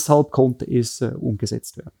und deshalb konnte es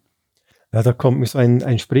umgesetzt werden. Ja, da kommt mir so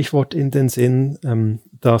ein Sprichwort in den Sinn,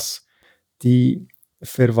 dass die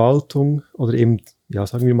Verwaltung oder eben, ja,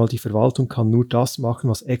 sagen wir mal, die Verwaltung kann nur das machen,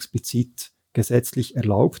 was explizit gesetzlich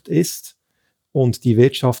erlaubt ist, und die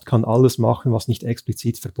Wirtschaft kann alles machen, was nicht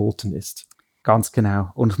explizit verboten ist. Ganz genau.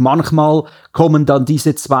 Und manchmal kommen dann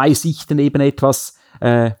diese zwei Sichten eben etwas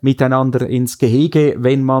miteinander ins Gehege,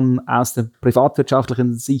 wenn man aus der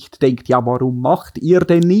privatwirtschaftlichen Sicht denkt, ja, warum macht ihr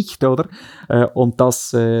denn nicht, oder? Und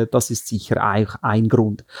das ist sicher auch ein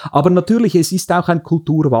Grund. Aber natürlich, es ist auch ein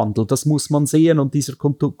Kulturwandel, das muss man sehen, und dieser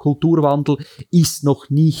Kulturwandel ist noch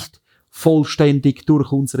nicht vollständig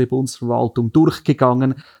durch unsere Bundesverwaltung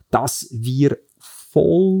durchgegangen, dass wir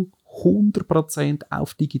voll 100%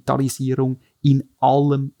 auf Digitalisierung in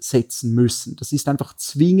allem setzen müssen. Das ist einfach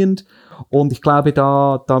zwingend, und ich glaube,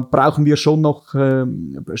 da brauchen wir schon noch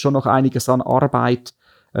einiges an Arbeit,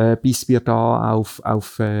 bis wir da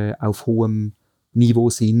auf hohem Niveau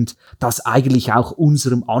sind, das eigentlich auch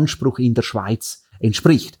unserem Anspruch in der Schweiz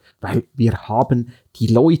entspricht. Weil wir haben die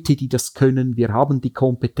Leute, die das können, wir haben die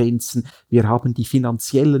Kompetenzen, wir haben die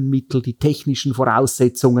finanziellen Mittel, die technischen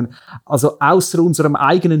Voraussetzungen. Also außer unserem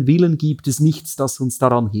eigenen Willen gibt es nichts, das uns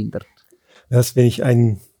daran hindert. Das finde ich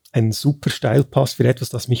ein super Steilpass für etwas,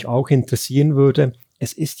 das mich auch interessieren würde.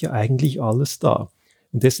 Es ist ja eigentlich alles da.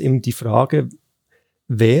 Und das ist eben die Frage,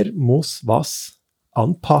 wer muss was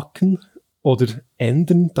anpacken oder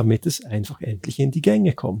ändern, damit es einfach endlich in die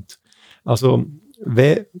Gänge kommt. Also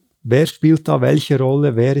wer spielt da welche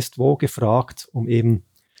Rolle, wer ist wo gefragt, um eben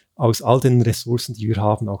aus all den Ressourcen, die wir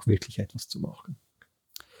haben, auch wirklich etwas zu machen?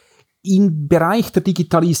 Im Bereich der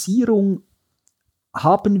Digitalisierung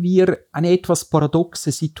haben wir eine etwas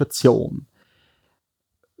paradoxe Situation,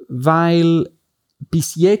 weil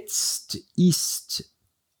bis jetzt ist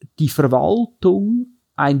die Verwaltung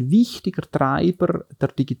ein wichtiger Treiber der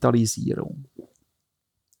Digitalisierung.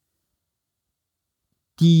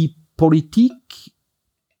 Die Politik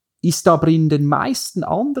ist aber in den meisten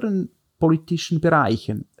anderen politischen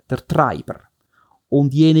Bereichen der Treiber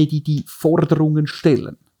und jene, die die Forderungen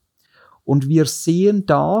stellen. Und wir sehen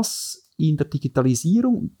das in der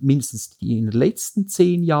Digitalisierung, mindestens in den letzten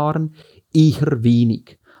 10 Jahren, eher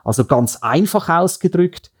wenig. Also ganz einfach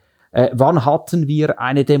ausgedrückt, wann hatten wir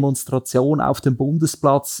eine Demonstration auf dem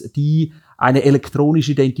Bundesplatz, die eine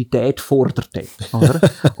elektronische Identität forderte? Oder,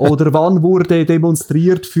 oder wann wurde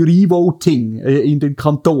demonstriert für E-Voting in den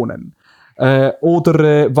Kantonen?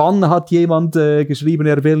 Oder wann hat jemand geschrieben,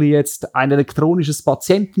 er will jetzt ein elektronisches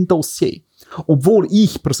Patientendossier? Obwohl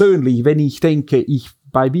ich persönlich, wenn ich denke,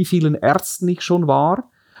 bei wie vielen Ärzten ich schon war,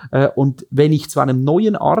 und wenn ich zu einem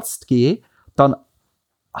neuen Arzt gehe, dann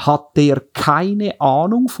hat der keine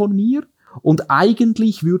Ahnung von mir, und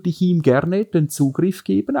eigentlich würde ich ihm gerne den Zugriff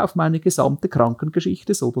geben auf meine gesamte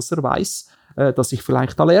Krankengeschichte, so dass er weiß, dass ich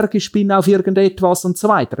vielleicht allergisch bin auf irgendetwas und so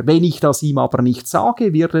weiter. Wenn ich das ihm aber nicht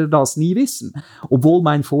sage, wird er das nie wissen. Obwohl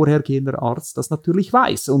mein vorhergehender Arzt das natürlich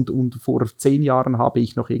weiß. Und vor 10 Jahren habe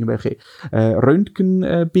ich noch irgendwelche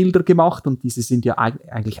Röntgenbilder gemacht, und diese sind ja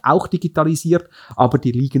eigentlich auch digitalisiert, aber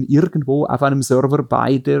die liegen irgendwo auf einem Server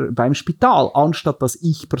beim Spital, anstatt dass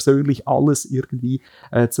ich persönlich alles irgendwie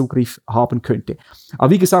Zugriff haben könnte.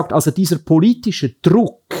 Aber wie gesagt, also dieser politische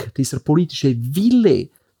Druck, dieser politische Wille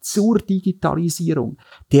zur Digitalisierung,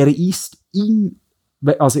 der ist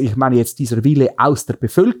also ich meine jetzt dieser Wille aus der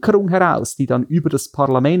Bevölkerung heraus, die dann über das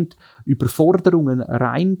Parlament, über Forderungen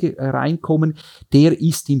reinkommen, der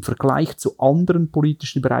ist im Vergleich zu anderen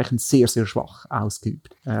politischen Bereichen sehr, sehr schwach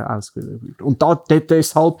ausgeübt. Und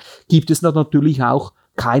deshalb gibt es natürlich auch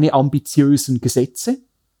keine ambitiösen Gesetze.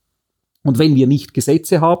 Und wenn wir nicht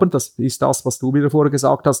Gesetze haben, das ist das, was du wieder vorher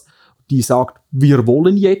gesagt hast, die sagt, wir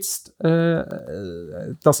wollen jetzt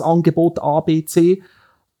das Angebot A, B, C,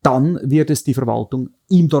 dann wird es die Verwaltung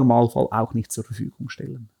im Normalfall auch nicht zur Verfügung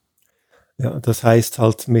stellen. Ja, das heißt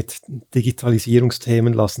halt, mit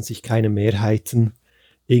Digitalisierungsthemen lassen sich keine Mehrheiten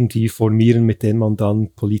irgendwie formieren, mit denen man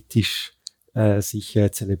dann politisch sich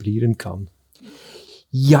zelebrieren kann.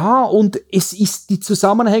 Ja, und die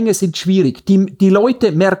Zusammenhänge sind schwierig. Die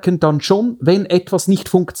Leute merken dann schon, wenn etwas nicht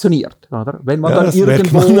funktioniert, oder? Wenn man dann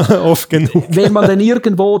irgendwo, oft genug. Wenn man dann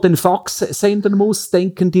irgendwo den Fax senden muss,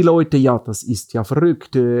 denken die Leute, ja, das ist ja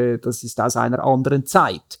verrückt, das ist aus einer anderen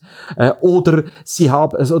Zeit. Oder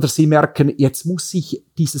sie merken, jetzt muss ich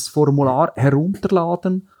dieses Formular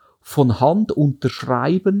herunterladen, von Hand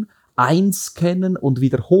unterschreiben, einscannen und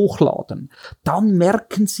wieder hochladen. Dann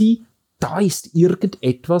merken sie, da ist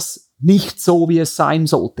irgendetwas nicht so, wie es sein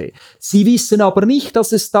sollte. Sie wissen aber nicht,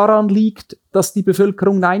 dass es daran liegt, dass die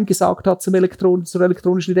Bevölkerung Nein gesagt hat zur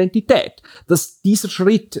elektronischen Identität. Dieser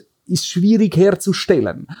Schritt ist schwierig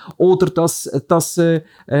herzustellen. Oder dass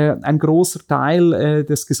ein großer Teil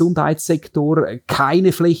des Gesundheitssektors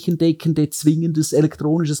keine flächendeckende, zwingendes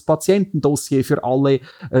elektronisches Patientendossier für alle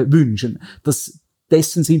wünschen.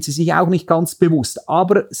 Dessen sind sie sich auch nicht ganz bewusst.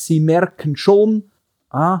 Aber sie merken schon,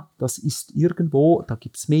 das ist irgendwo, da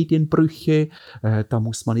gibt's Medienbrüche, da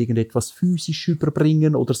muss man irgendetwas physisch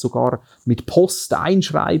überbringen oder sogar mit Post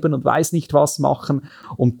einschreiben und weiß nicht was machen.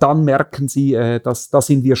 Und dann merken sie, da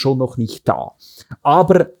sind wir schon noch nicht da.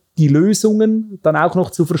 Aber die Lösungen dann auch noch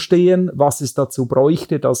zu verstehen, was es dazu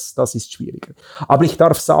bräuchte, das ist schwieriger. Aber ich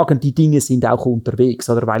darf sagen, die Dinge sind auch unterwegs,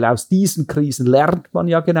 oder? Weil aus diesen Krisen lernt man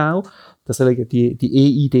ja genau. Die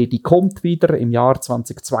E-ID, die kommt wieder im Jahr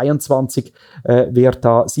 2022, wird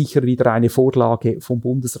da sicher wieder eine Vorlage vom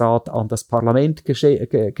Bundesrat an das Parlament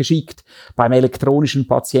geschickt. Beim elektronischen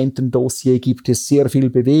Patientendossier gibt es sehr viel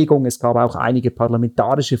Bewegung. Es gab auch einige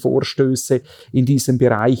parlamentarische Vorstöße in diesem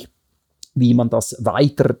Bereich, wie man das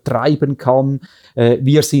weiter treiben kann.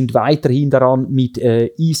 Wir sind weiterhin daran mit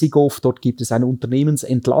EasyGov. Dort gibt es ein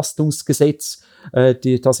Unternehmensentlastungsgesetz,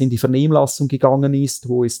 das in die Vernehmlassung gegangen ist,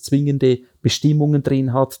 wo es zwingende Bestimmungen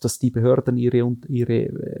drin hat, dass die Behörden ihre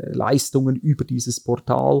Leistungen über dieses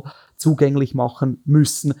Portal zugänglich machen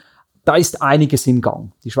müssen. Da ist einiges im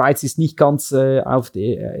Gang. Die Schweiz ist nicht ganz im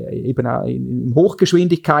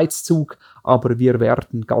Hochgeschwindigkeitszug, aber wir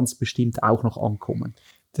werden ganz bestimmt auch noch ankommen.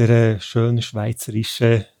 Der schön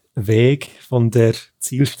schweizerische Weg von der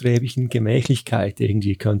zielstrebigen Gemächlichkeit,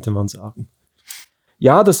 irgendwie könnte man sagen.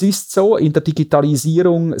 Ja, das ist so. In der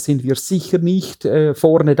Digitalisierung sind wir sicher nicht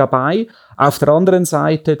vorne dabei. Auf der anderen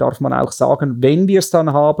Seite darf man auch sagen, wenn wir es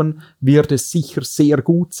dann haben, wird es sicher sehr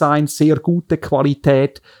gut sein, sehr gute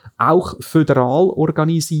Qualität, auch föderal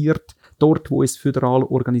organisiert, dort wo es föderal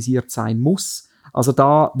organisiert sein muss. Also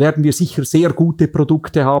da werden wir sicher sehr gute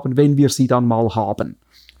Produkte haben, wenn wir sie dann mal haben.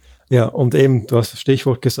 Ja, und eben, du hast das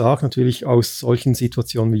Stichwort gesagt, natürlich aus solchen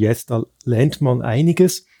Situationen wie jetzt, da lernt man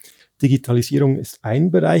einiges. Digitalisierung ist ein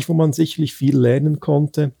Bereich, wo man sicherlich viel lernen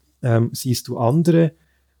konnte. Siehst du andere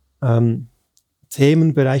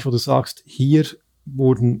Themenbereiche, wo du sagst, hier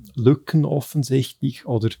wurden Lücken offensichtlich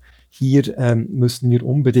oder hier müssen wir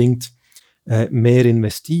unbedingt mehr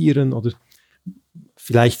investieren oder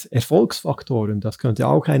vielleicht Erfolgsfaktoren, das könnte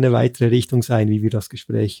auch eine weitere Richtung sein, wie wir das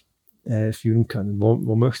Gespräch führen können.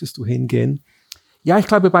 Wo möchtest du hingehen? Ja, ich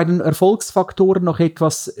glaube, bei den Erfolgsfaktoren noch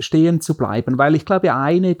etwas stehen zu bleiben, weil ich glaube,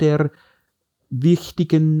 eine der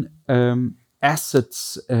wichtigen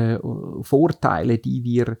Assets, Vorteile, die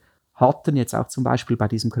wir hatten, jetzt auch zum Beispiel bei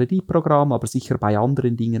diesem Kreditprogramm, aber sicher bei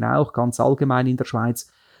anderen Dingen auch, ganz allgemein in der Schweiz,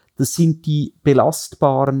 das sind die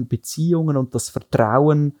belastbaren Beziehungen und das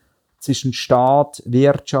Vertrauen zwischen Staat,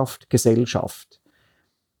 Wirtschaft, Gesellschaft.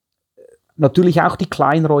 Natürlich auch die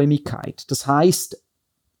Kleinräumigkeit. Das heißt,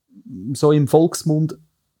 so im Volksmund,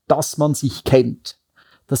 dass man sich kennt.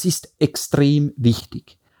 Das ist extrem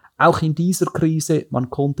wichtig. Auch in dieser Krise, man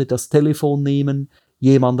konnte das Telefon nehmen,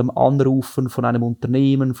 jemandem anrufen von einem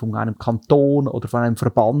Unternehmen, von einem Kanton oder von einem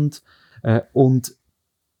Verband und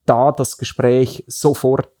da das Gespräch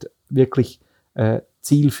sofort wirklich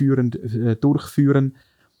zielführend durchführen.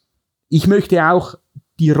 Ich möchte auch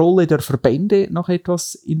die Rolle der Verbände noch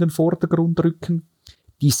etwas in den Vordergrund rücken.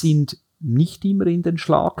 Die sind nicht immer in den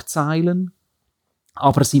Schlagzeilen,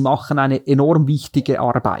 aber sie machen eine enorm wichtige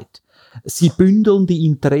Arbeit. Sie bündeln die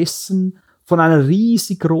Interessen von einer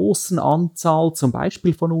riesig großen Anzahl, zum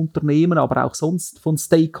Beispiel von Unternehmen, aber auch sonst von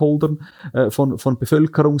Stakeholdern, von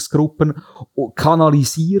Bevölkerungsgruppen,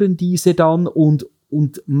 kanalisieren diese dann und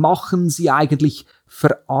machen sie eigentlich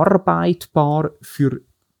verarbeitbar für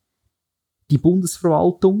die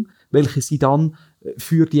Bundesverwaltung, welche sie dann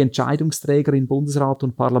für die Entscheidungsträger in Bundesrat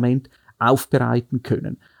und Parlament aufbereiten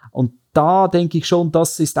können. Und da denke ich schon,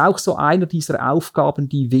 das ist auch so einer dieser Aufgaben,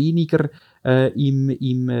 die weniger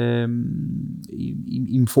im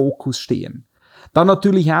Fokus stehen. Dann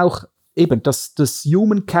natürlich auch eben das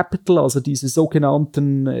Human Capital, also diese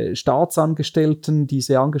sogenannten Staatsangestellten,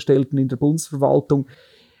 diese Angestellten in der Bundesverwaltung,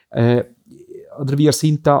 oder wir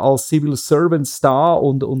sind da als Civil Servants da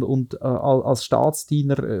und als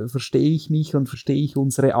Staatsdiener verstehe ich mich und verstehe ich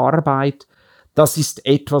unsere Arbeit. Das ist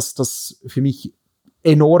etwas, das für mich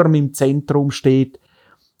enorm im Zentrum steht.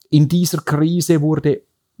 In dieser Krise wurde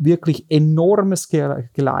wirklich Enormes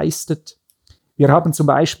geleistet. Wir haben zum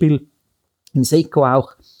Beispiel im SECO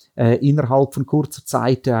auch innerhalb von kurzer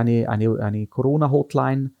Zeit eine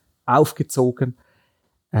Corona-Hotline aufgezogen.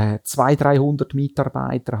 200-300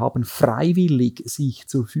 Mitarbeiter haben freiwillig sich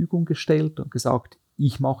zur Verfügung gestellt und gesagt,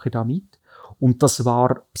 ich mache da mit. Und das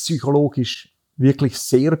war psychologisch wirklich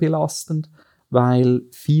sehr belastend, weil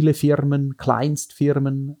viele Firmen,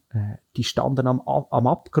 Kleinstfirmen, die standen am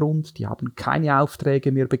Abgrund, die haben keine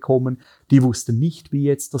Aufträge mehr bekommen, die wussten nicht, wie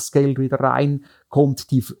jetzt das Geld wieder reinkommt,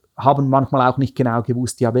 die haben manchmal auch nicht genau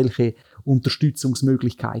gewusst, ja, welche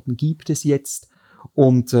Unterstützungsmöglichkeiten gibt es jetzt.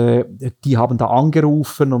 Und die haben da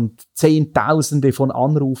angerufen und Zehntausende von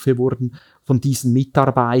Anrufe wurden von diesen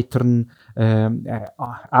Mitarbeitern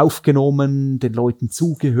aufgenommen, den Leuten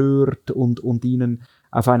zugehört und ihnen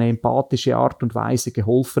auf eine empathische Art und Weise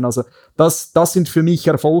geholfen. Also das sind für mich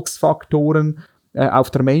Erfolgsfaktoren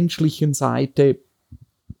auf der menschlichen Seite,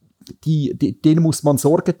 denen muss man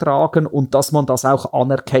Sorge tragen und dass man das auch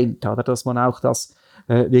anerkennt, oder dass man auch das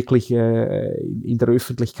wirklich in der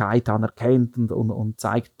Öffentlichkeit anerkennt und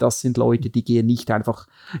zeigt, das sind Leute, die gehen nicht einfach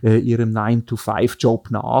ihrem 9-to-5-Job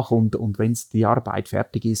nach und wenn die Arbeit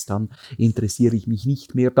fertig ist, dann interessiere ich mich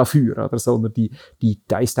nicht mehr dafür, oder, sondern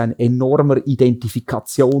da ist ein enormer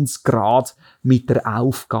Identifikationsgrad mit der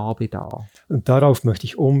Aufgabe da. Und darauf möchte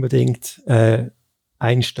ich unbedingt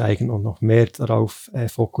einsteigen und noch mehr darauf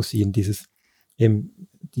fokussieren, die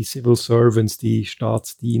Civil Servants, die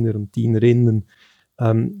Staatsdiener und Dienerinnen.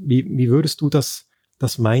 Wie würdest du das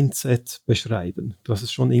Mindset beschreiben? Du hast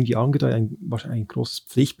es schon irgendwie angedeutet, wahrscheinlich ein großes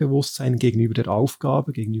Pflichtbewusstsein gegenüber der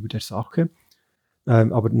Aufgabe, gegenüber der Sache.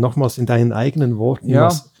 Aber nochmals in deinen eigenen Worten,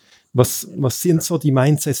 ja. was sind so die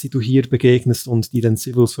Mindsets, die du hier begegnest und die den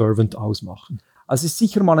Civil Servant ausmachen? Also es ist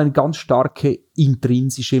sicher mal eine ganz starke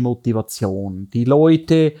intrinsische Motivation. Die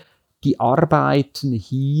Leute, die arbeiten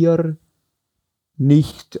hier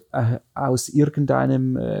nicht aus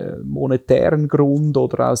irgendeinem monetären Grund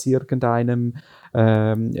oder aus irgendeinem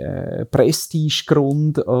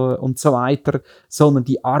Prestigegrund und so weiter, sondern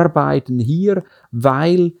die arbeiten hier,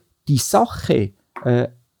 weil die Sache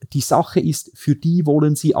ist, für die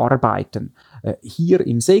wollen sie arbeiten. Hier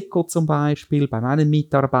im SECO zum Beispiel, bei meinen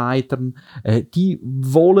Mitarbeitern, die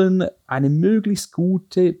wollen eine möglichst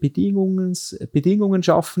gute Bedingungen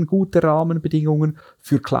schaffen, gute Rahmenbedingungen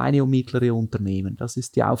für kleine und mittlere Unternehmen. Das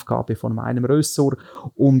ist die Aufgabe von meinem Ressort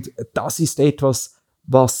und das ist etwas,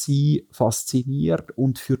 was sie fasziniert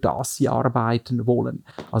und für das sie arbeiten wollen.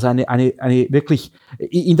 Also eine wirklich,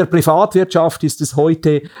 in der Privatwirtschaft ist es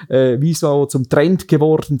heute wie so zum Trend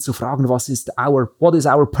geworden, zu fragen, what is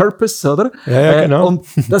our purpose, oder? Ja, genau. Und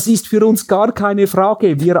das ist für uns gar keine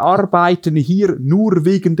Frage. Wir arbeiten hier nur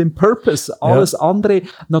wegen dem Purpose. Alles andere,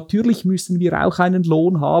 natürlich müssen wir auch einen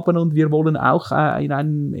Lohn haben und wir wollen auch in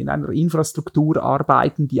einer Infrastruktur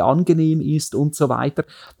arbeiten, die angenehm ist und so weiter.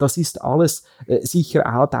 Das ist alles sicher,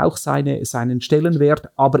 hat auch seinen Stellenwert,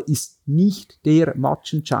 aber ist nicht der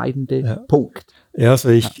matchentscheidende Punkt. Ja, also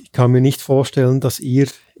ich kann mir nicht vorstellen, dass ihr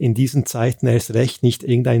in diesen Zeiten erst recht nicht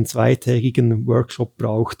irgendeinen zweitägigen Workshop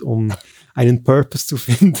braucht, um einen Purpose zu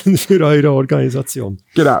finden für eure Organisation.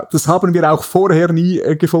 Genau, das haben wir auch vorher nie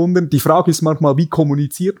gefunden. Die Frage ist manchmal, wie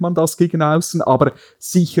kommuniziert man das gegen außen, aber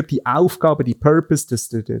sicher die Aufgabe, die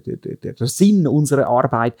Purpose, der Sinn unserer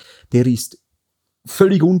Arbeit, der ist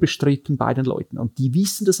völlig unbestritten bei den Leuten. Und die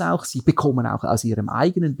wissen das auch. Sie bekommen auch aus ihrem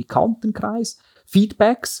eigenen Bekanntenkreis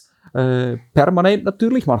Feedbacks, permanent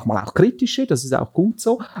natürlich, manchmal auch kritische, das ist auch gut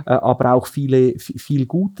so, aber auch viel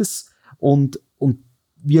Gutes. Und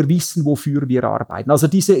wir wissen, wofür wir arbeiten. Also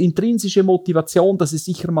diese intrinsische Motivation, das ist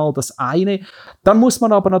sicher mal das eine. Dann muss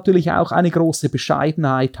man aber natürlich auch eine große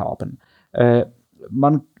Bescheidenheit haben.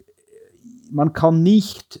 Man kann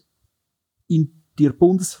nicht in der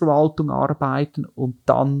Bundesverwaltung arbeiten und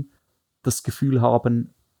dann das Gefühl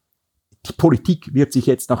haben, die Politik wird sich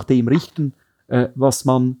jetzt nach dem richten, was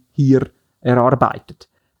man hier erarbeitet.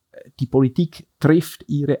 Die Politik trifft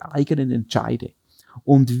ihre eigenen Entscheide.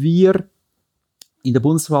 Und wir in der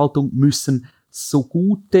Bundesverwaltung müssen so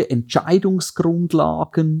gute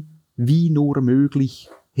Entscheidungsgrundlagen wie nur möglich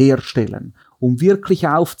herstellen. um wirklich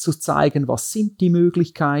aufzuzeigen, was sind die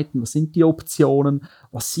Möglichkeiten, was sind die Optionen,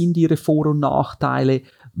 was sind ihre Vor- und Nachteile,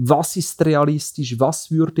 was ist realistisch,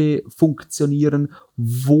 was würde funktionieren,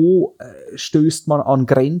 wo stößt man an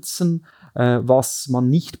Grenzen, was man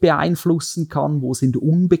nicht beeinflussen kann, wo sind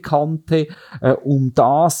Unbekannte, um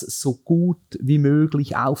das so gut wie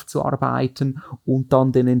möglich aufzuarbeiten und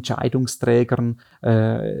dann den Entscheidungsträgern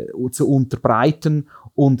zu unterbreiten.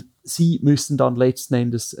 Und sie müssen dann letzten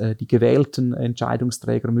Endes, die gewählten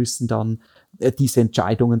Entscheidungsträger müssen dann diese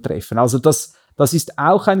Entscheidungen treffen. Also das ist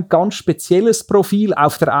auch ein ganz spezielles Profil.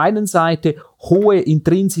 Auf der einen Seite hohe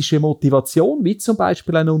intrinsische Motivation, wie zum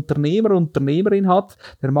Beispiel ein Unternehmer, Unternehmerin hat,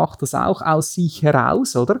 der macht das auch aus sich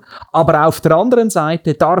heraus, oder? Aber auf der anderen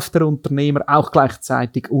Seite darf der Unternehmer auch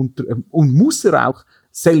gleichzeitig und muss er auch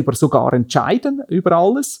selber sogar entscheiden über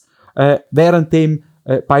alles, währenddem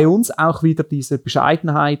bei uns auch wieder diese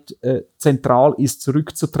Bescheidenheit zentral ist,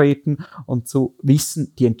 zurückzutreten und zu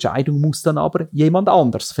wissen, die Entscheidung muss dann aber jemand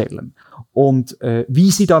anders fällen. Und wie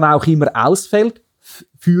sie dann auch immer ausfällt,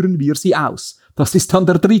 führen wir sie aus. Das ist dann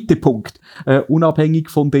der dritte Punkt, unabhängig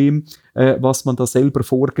von dem, was man da selber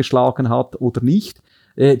vorgeschlagen hat oder nicht.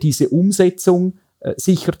 Diese Umsetzung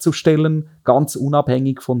sicherzustellen, ganz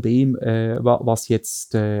unabhängig von dem, was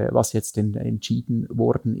jetzt entschieden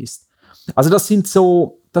worden ist. Also das sind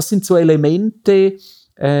so Elemente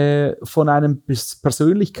von einem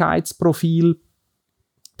Persönlichkeitsprofil,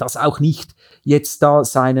 das auch nicht jetzt da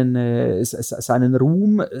seinen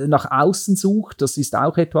Ruhm nach außen sucht. Das ist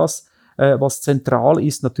auch etwas, was zentral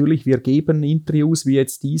ist. Natürlich, wir geben Interviews wie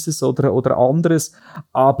jetzt dieses oder anderes,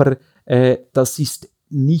 aber das ist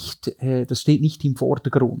nicht, das steht nicht im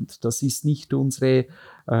Vordergrund. Das ist nicht weder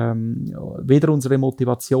unsere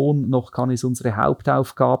Motivation noch kann es unsere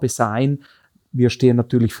Hauptaufgabe sein. Wir stehen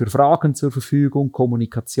natürlich für Fragen zur Verfügung,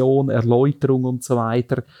 Kommunikation, Erläuterung und so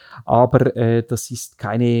weiter, aber das ist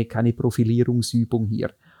keine Profilierungsübung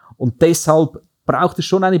hier. Und deshalb braucht es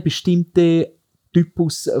schon eine bestimmte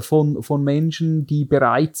Typus von Menschen, die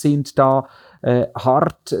bereit sind, da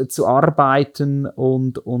hart zu arbeiten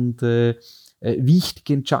und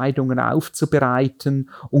wichtige Entscheidungen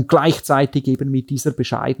aufzubereiten und gleichzeitig eben mit dieser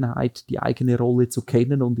Bescheidenheit die eigene Rolle zu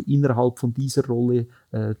kennen und innerhalb von dieser Rolle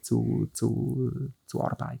zu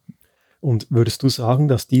arbeiten. Und würdest du sagen,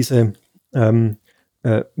 dass diese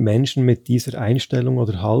Menschen mit dieser Einstellung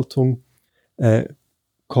oder Haltung,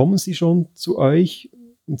 kommen sie schon zu euch,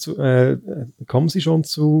 kommen sie schon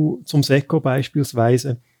zum SECO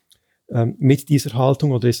beispielsweise, mit dieser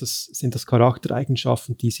Haltung, oder sind das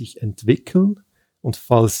Charaktereigenschaften, die sich entwickeln? Und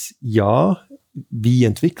falls ja, wie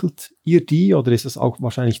entwickelt ihr die? Oder ist es auch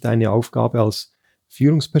wahrscheinlich deine Aufgabe als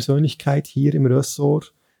Führungspersönlichkeit hier im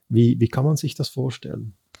Ressort? Wie kann man sich das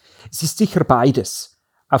vorstellen? Es ist sicher beides.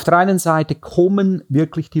 Auf der einen Seite kommen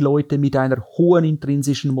wirklich die Leute mit einer hohen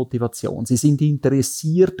intrinsischen Motivation. Sie sind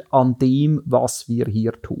interessiert an dem, was wir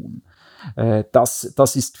hier tun. Das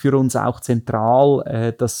ist für uns auch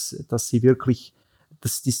zentral, dass sie wirklich,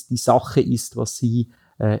 dass dies die Sache ist, was sie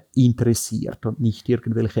interessiert und nicht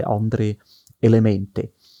irgendwelche andere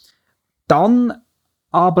Elemente. Dann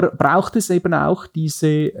aber braucht es eben auch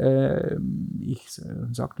diese, ich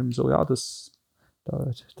sage dem so, ja, das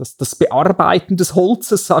Bearbeiten des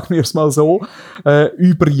Holzes, sagen wir es mal so,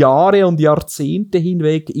 über Jahre und Jahrzehnte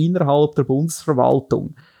hinweg innerhalb der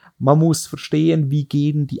Bundesverwaltung. Man muss verstehen, wie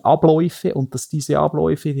gehen die Abläufe und dass diese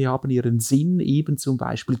Abläufe, die haben ihren Sinn, eben zum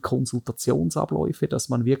Beispiel Konsultationsabläufe, dass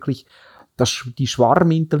man wirklich die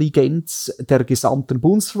Schwarmintelligenz der gesamten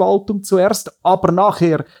Bundesverwaltung zuerst, aber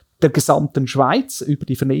nachher der gesamten Schweiz über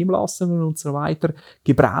die Vernehmlassungen und so weiter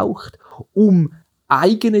gebraucht, um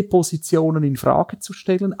eigene Positionen in Frage zu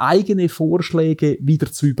stellen, eigene Vorschläge wieder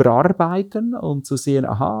zu überarbeiten und zu sehen,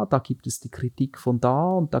 aha, da gibt es die Kritik von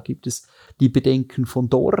da und da gibt es die Bedenken von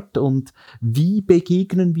dort und wie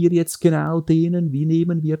begegnen wir jetzt genau denen, wie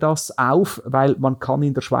nehmen wir das auf, weil man kann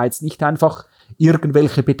in der Schweiz nicht einfach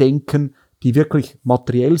irgendwelche Bedenken, die wirklich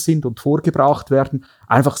materiell sind und vorgebracht werden,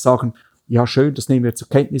 einfach sagen, ja schön, das nehmen wir zur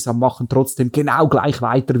Kenntnis, aber machen trotzdem genau gleich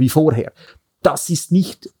weiter wie vorher. Das ist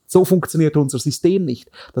nicht, so funktioniert unser System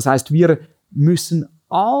nicht. Das heißt, wir müssen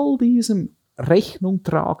all diesem Rechnung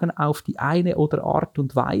tragen auf die eine oder Art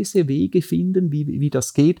und Weise, Wege finden, wie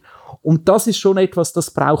das geht. Und das ist schon etwas,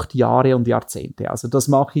 das braucht Jahre und Jahrzehnte. Also das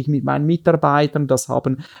mache ich mit meinen Mitarbeitern, das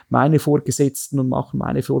haben meine Vorgesetzten und machen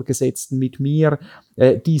meine Vorgesetzten mit mir.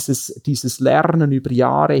 Dieses Lernen über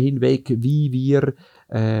Jahre hinweg, wie wir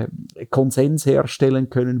Konsens herstellen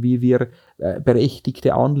können, wie wir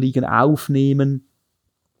berechtigte Anliegen aufnehmen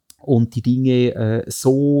und die Dinge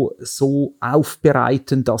so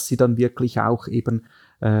aufbereiten, dass sie dann wirklich auch eben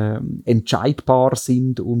entscheidbar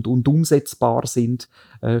sind und umsetzbar sind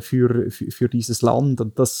für dieses Land.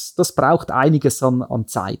 Und das braucht einiges an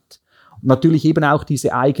Zeit. Und natürlich eben auch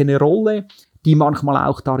diese eigene Rolle, die manchmal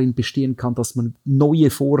auch darin bestehen kann, dass man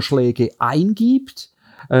neue Vorschläge eingibt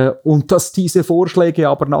und dass diese Vorschläge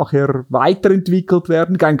aber nachher weiterentwickelt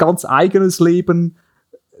werden, ein ganz eigenes Leben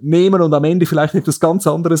nehmen und am Ende vielleicht etwas ganz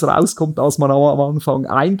anderes rauskommt, als man am Anfang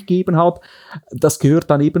eingegeben hat. Das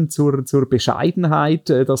gehört dann eben zur Bescheidenheit,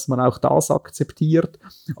 dass man auch das akzeptiert.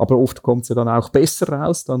 Aber oft kommt es ja dann auch besser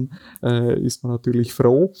raus, dann ist man natürlich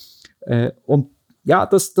froh. Und ja,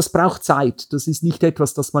 das braucht Zeit. Das ist nicht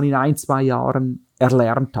etwas, das man in 1-2 Jahren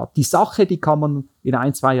erlernt hat. Die Sache, die kann man in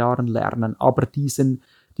 1-2 Jahren lernen, aber diese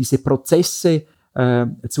Prozesse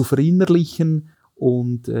zu verinnerlichen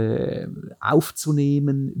und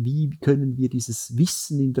aufzunehmen, wie können wir dieses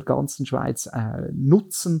Wissen in der ganzen Schweiz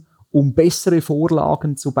nutzen, um bessere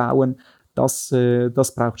Vorlagen zu bauen, das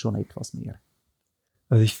braucht schon etwas mehr.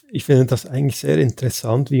 Also ich finde das eigentlich sehr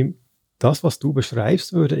interessant, wie das, was du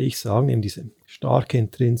beschreibst, würde ich sagen, eben diese starke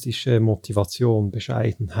intrinsische Motivation,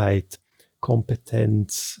 Bescheidenheit,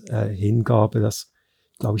 Kompetenz, Hingabe, das,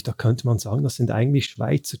 glaube ich, da könnte man sagen, das sind eigentlich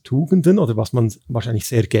Schweizer Tugenden oder was man wahrscheinlich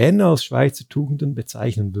sehr gerne als Schweizer Tugenden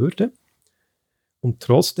bezeichnen würde. Und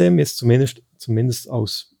trotzdem, jetzt zumindest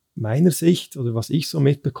aus meiner Sicht oder was ich so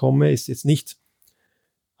mitbekomme, hat es jetzt nicht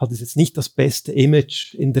das beste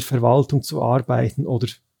Image, in der Verwaltung zu arbeiten oder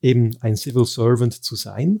eben ein Civil Servant zu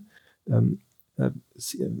sein.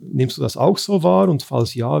 Nimmst du das auch so wahr? Und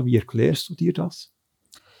falls ja, wie erklärst du dir das?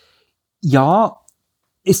 Ja,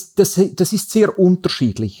 das ist sehr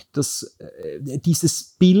unterschiedlich.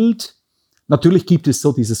 Dieses Bild, natürlich gibt es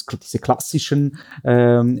so diese klassischen,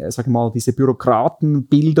 sag ich mal, diese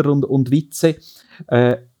Bürokratenbilder und Witze,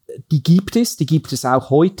 die gibt es auch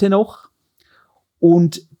heute noch.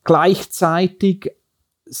 Und gleichzeitig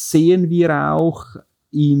sehen wir auch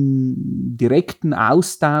im direkten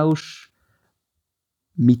Austausch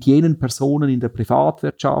mit jenen Personen in der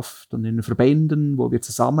Privatwirtschaft und in den Verbänden, wo wir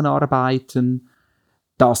zusammenarbeiten,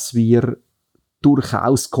 dass wir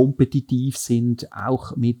durchaus kompetitiv sind,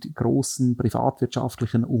 auch mit großen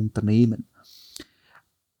privatwirtschaftlichen Unternehmen.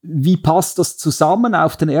 Wie passt das zusammen?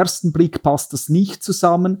 Auf den ersten Blick passt das nicht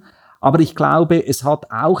zusammen, aber ich glaube, es hat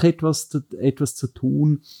auch etwas zu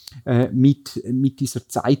tun mit dieser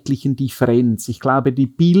zeitlichen Differenz. Ich glaube, die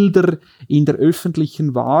Bilder in der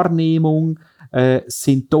öffentlichen Wahrnehmung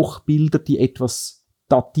sind doch Bilder, die etwas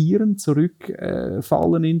datieren,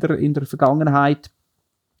 zurückfallen in der Vergangenheit.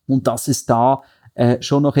 Und dass es da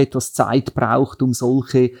schon noch etwas Zeit braucht, um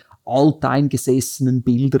solche alteingesessenen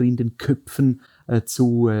Bilder in den Köpfen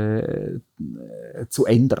zu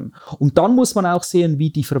ändern. Und dann muss man auch sehen, wie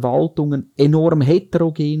die Verwaltungen enorm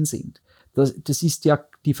heterogen sind. Das ist ja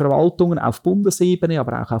die Verwaltungen auf Bundesebene,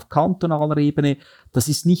 aber auch auf kantonaler Ebene. Das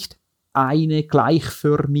ist nicht eine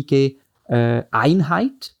gleichförmige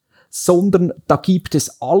Einheit, sondern da gibt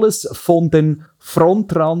es alles von den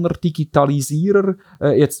Frontrunner-Digitalisierer,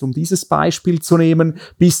 jetzt um dieses Beispiel zu nehmen,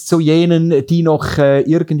 bis zu jenen, die noch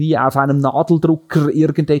irgendwie auf einem Nadeldrucker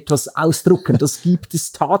irgendetwas ausdrucken. Das gibt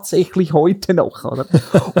es tatsächlich heute noch, oder?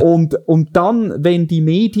 Und dann, wenn die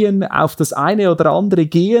Medien auf das eine oder andere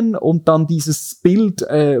gehen und dann dieses Bild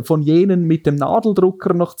von jenen mit dem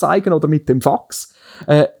Nadeldrucker noch zeigen oder mit dem Fax,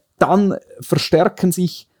 dann verstärken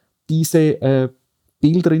sich diese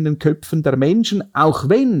Bilder in den Köpfen der Menschen, auch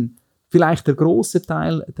wenn vielleicht der große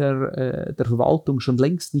Teil der Verwaltung schon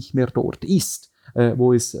längst nicht mehr dort ist,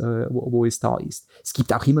 wo es da ist. Es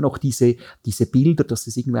gibt auch immer noch diese Bilder, dass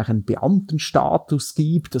es irgendwelchen Beamtenstatus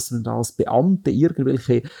gibt, dass man da als Beamte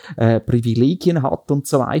irgendwelche Privilegien hat und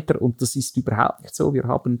so weiter. Und das ist überhaupt nicht so. Wir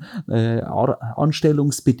haben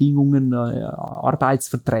Anstellungsbedingungen,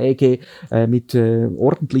 Arbeitsverträge mit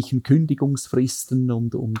ordentlichen Kündigungsfristen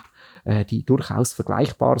und die durchaus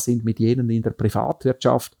vergleichbar sind mit jenen in der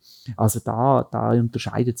Privatwirtschaft. Also da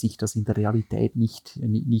unterscheidet sich das in der Realität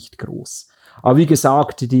nicht groß. Aber wie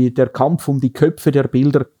gesagt, der Kampf um die Köpfe der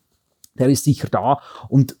Bilder, der ist sicher da.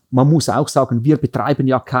 Und man muss auch sagen, wir betreiben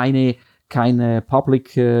ja keine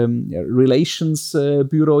Public Relations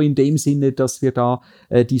Büro in dem Sinne, dass wir da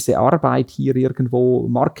diese Arbeit hier irgendwo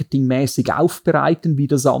marketingmäßig aufbereiten, wie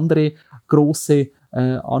das andere große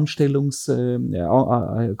große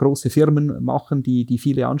Firmen machen, die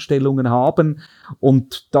viele Anstellungen haben.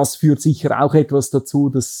 Und das führt sicher auch etwas dazu,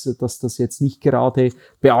 dass das jetzt nicht gerade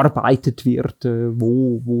bearbeitet wird,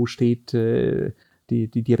 wo steht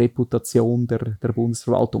die Reputation der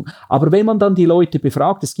Bundesverwaltung. Aber wenn man dann die Leute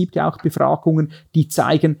befragt, es gibt ja auch Befragungen, die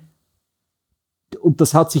zeigen, und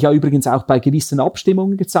das hat sich ja übrigens auch bei gewissen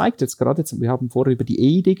Abstimmungen gezeigt, wir haben vorher über die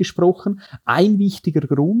EID gesprochen, ein wichtiger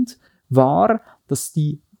Grund war, dass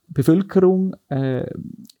die Bevölkerung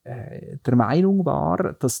der Meinung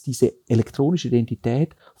war, dass diese elektronische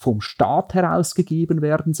Identität vom Staat herausgegeben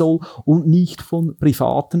werden soll und nicht von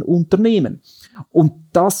privaten Unternehmen. Und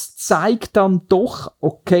das zeigt dann doch,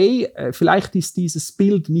 okay, vielleicht ist dieses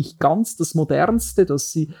Bild nicht ganz das modernste,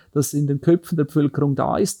 das in den Köpfen der Bevölkerung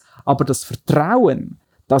da ist, aber das Vertrauen,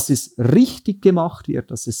 dass es richtig gemacht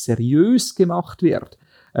wird, dass es seriös gemacht wird,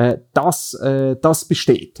 das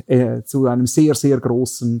besteht zu einem sehr, sehr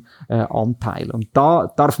großen Anteil. Und da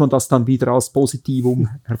darf man das dann wieder als Positivum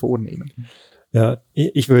hervornehmen. Ja,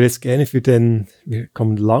 ich würde jetzt gerne wir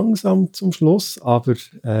kommen langsam zum Schluss, aber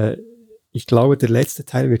ich glaube, der letzte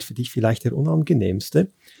Teil wird für dich vielleicht der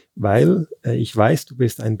unangenehmste, weil ich weiß, du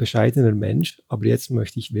bist ein bescheidener Mensch, aber jetzt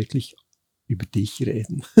möchte ich wirklich über dich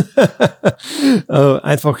reden.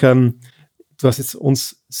 Einfach, du hast jetzt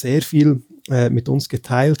uns sehr viel mit uns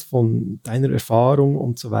geteilt von deiner Erfahrung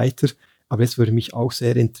und so weiter. Aber jetzt würde mich auch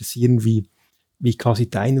sehr interessieren, wie quasi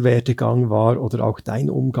dein Werdegang war oder auch dein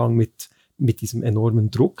Umgang mit diesem enormen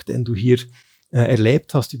Druck, den du hier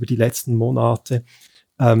erlebt hast über die letzten Monate.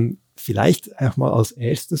 Vielleicht auch mal als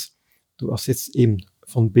erstes, du hast jetzt eben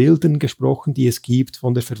von Bildern gesprochen, die es gibt,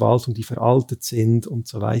 von der Verwaltung, die veraltet sind und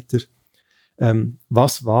so weiter.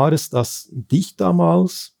 Was war es, das dich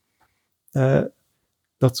damals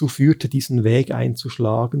dazu führte, diesen Weg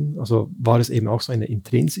einzuschlagen? Also war es eben auch so eine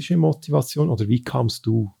intrinsische Motivation oder wie kamst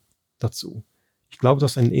du dazu? Ich glaube, du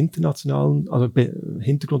hast einen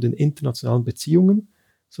Hintergrund in internationalen Beziehungen,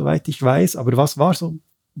 soweit ich weiß. Aber was war so,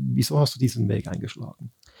 wieso hast du diesen Weg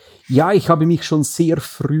eingeschlagen? Ja, ich habe mich schon sehr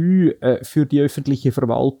früh für die öffentliche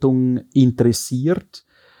Verwaltung interessiert.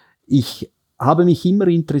 Ich habe mich immer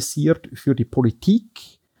interessiert für die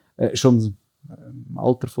Politik, schon im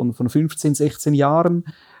Alter von 15, 16 Jahren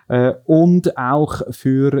und auch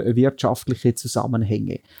für wirtschaftliche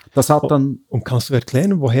Zusammenhänge. Das hat dann... Und kannst du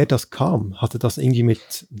erklären, woher das kam? Hatte das irgendwie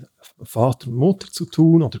mit Vater und Mutter zu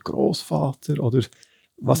tun oder Großvater oder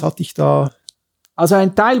was hat dich da... Also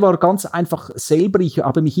ein Teil war ganz einfach selber, ich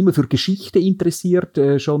habe mich immer für Geschichte interessiert,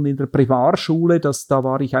 schon in der Primarschule, da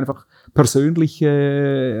war ich einfach persönlich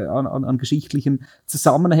an geschichtlichen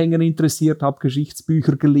Zusammenhängen interessiert, habe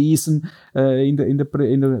Geschichtsbücher gelesen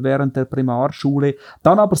während der Primarschule.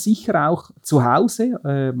 Dann aber sicher auch zu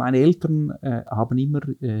Hause. Meine Eltern haben immer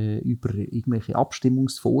über irgendwelche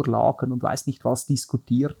Abstimmungsvorlagen und weiß nicht was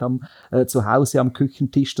diskutiert zu Hause am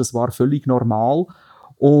Küchentisch, das war völlig normal.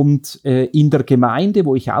 Und in der Gemeinde,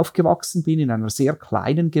 wo ich aufgewachsen bin, in einer sehr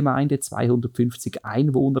kleinen Gemeinde, 250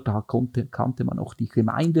 Einwohner, da kannte man auch die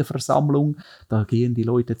Gemeindeversammlung. Da gehen die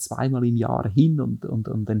Leute zweimal im Jahr hin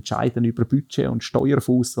und entscheiden über Budget und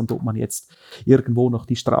Steuerfuß und ob man jetzt irgendwo noch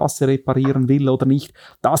die Straße reparieren will oder nicht.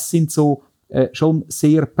 Das sind so schon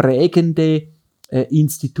sehr prägende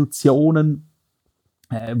Institutionen,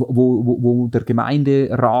 wo der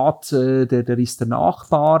Gemeinderat, der ist der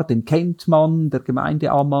Nachbar, den kennt man, der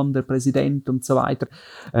Gemeindeammann, der Präsident und so weiter.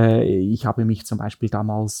 Ich habe mich zum Beispiel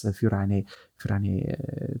damals dafür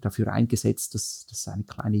eingesetzt, dass eine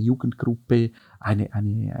kleine Jugendgruppe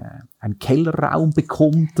einen Kellerraum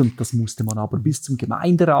bekommt und das musste man aber bis zum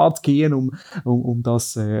Gemeinderat gehen, um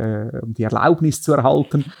die Erlaubnis zu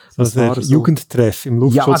erhalten. Das war der Jugendtreff im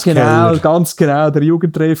Luftschutzkeller. Ja, genau, ganz genau, der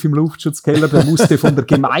Jugendtreff im Luftschutzkeller, der musste von der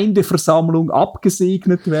Gemeindeversammlung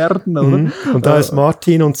abgesegnet werden, oder? Und da ist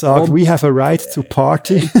Martin und sagt, we have a right to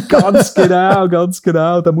party. Ganz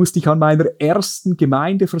genau. Da musste ich an meiner ersten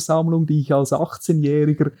Gemeindeversammlung, die ich als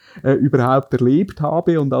 18-Jähriger überhaupt erlebt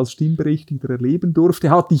habe und als Stimmberechtigter erleben durfte,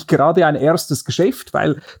 hatte ich gerade ein erstes Geschäft,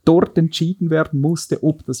 weil dort entschieden werden musste,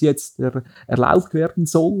 ob das jetzt erlaubt werden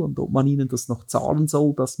soll und ob man ihnen das noch zahlen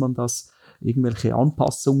soll, dass man das irgendwelche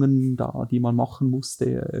Anpassungen da, die man machen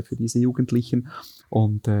musste für diese Jugendlichen.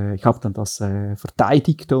 Und ich habe dann das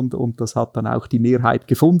verteidigt und das hat dann auch die Mehrheit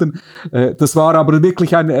gefunden. Das war aber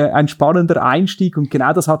wirklich ein spannender Einstieg und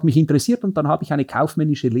genau das hat mich interessiert. Und dann habe ich eine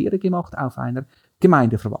kaufmännische Lehre gemacht auf einer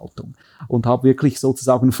Gemeindeverwaltung und habe wirklich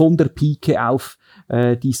sozusagen von der Pike auf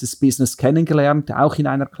dieses Business kennengelernt, auch in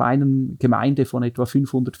einer kleinen Gemeinde von etwa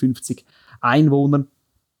 550 Einwohnern.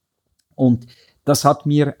 Und das hat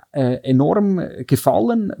mir enorm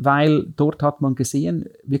gefallen, weil dort hat man gesehen,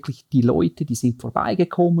 wirklich die Leute, die sind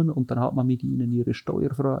vorbeigekommen und dann hat man mit ihnen ihre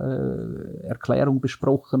Steuererklärung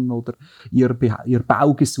besprochen oder ihr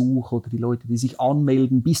Baugesuch oder die Leute, die sich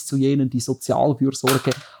anmelden, bis zu jenen, die Sozialfürsorge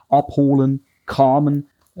abholen, kamen.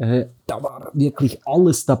 Da war wirklich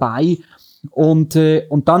alles dabei. Und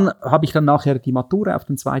dann habe ich dann nachher die Matura auf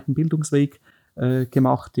dem zweiten Bildungsweg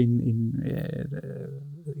gemacht in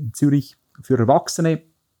Zürich für Erwachsene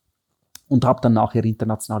und habe dann nachher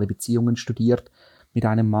internationale Beziehungen studiert mit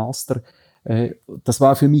einem Master. Das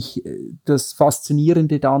war für mich das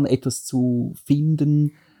Faszinierende dann, etwas zu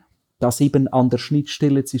finden, das eben an der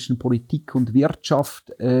Schnittstelle zwischen Politik und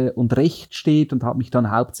Wirtschaft und Recht steht, und habe mich dann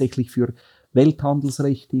hauptsächlich für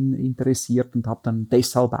Welthandelsrecht interessiert und habe dann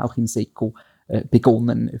deshalb auch im SECO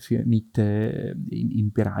begonnen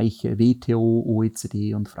im Bereich WTO,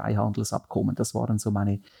 OECD und Freihandelsabkommen. Das waren so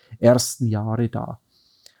meine ersten Jahre da.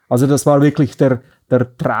 Also das war wirklich der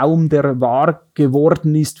Traum, der wahr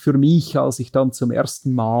geworden ist für mich, als ich dann zum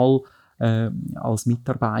ersten Mal als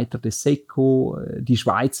Mitarbeiter des SECO die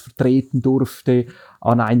Schweiz vertreten durfte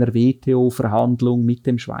an einer WTO-Verhandlung mit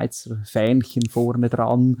dem Schweizer Fähnchen vorne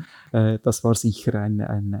dran. Das war sicher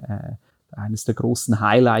eines der großen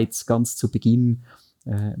Highlights ganz zu Beginn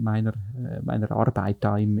meiner Arbeit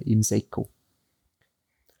da im SECO.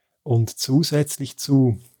 Und zusätzlich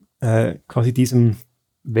zu quasi diesem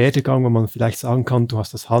Werdegang, wo man vielleicht sagen kann, du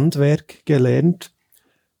hast das Handwerk gelernt,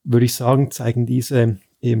 würde ich sagen, zeigen diese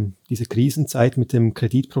Krisenzeit mit dem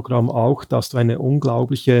Kreditprogramm auch, dass du eine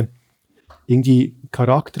unglaubliche irgendwie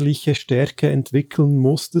charakterliche Stärke entwickeln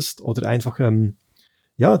musstest oder einfach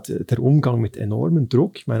der Umgang mit enormem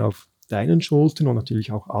Druck. Ich meine, auf deinen Schultern und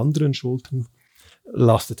natürlich auch anderen Schultern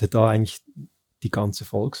lastete da eigentlich die ganze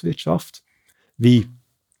Volkswirtschaft. Wie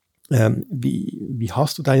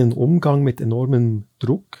hast du deinen Umgang mit enormem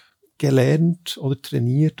Druck gelernt oder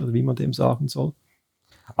trainiert oder wie man dem sagen soll?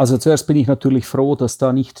 Also zuerst bin ich natürlich froh, dass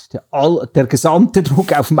da nicht der gesamte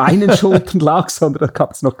Druck auf meinen Schultern lag, sondern da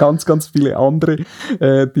gab es noch ganz, ganz viele andere,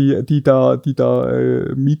 die da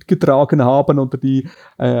mitgetragen haben oder die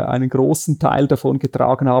einen großen Teil davon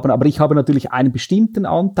getragen haben. Aber ich habe natürlich einen bestimmten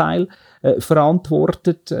Anteil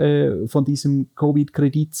verantwortet von diesem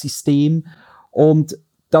Covid-Kreditsystem, und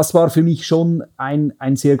das war für mich schon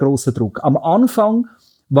ein sehr großer Druck. Am Anfang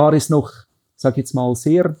war es noch, sag jetzt mal,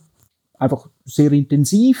 sehr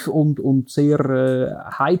intensiv und sehr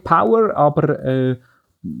High Power, aber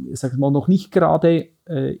sag mal noch nicht gerade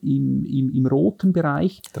im roten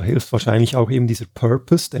Bereich. Da hilft wahrscheinlich auch eben dieser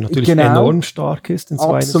Purpose, der natürlich enorm stark ist in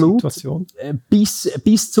so einer Situation.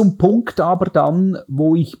 Bis zum Punkt aber dann,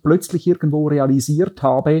 wo ich plötzlich irgendwo realisiert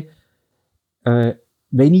habe,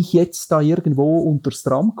 wenn ich jetzt da irgendwo unters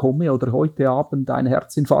Tram komme oder heute Abend einen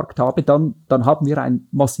Herzinfarkt habe, dann haben wir ein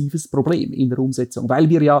massives Problem in der Umsetzung, weil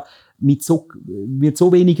wir ja mit so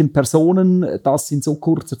wenigen Personen das in so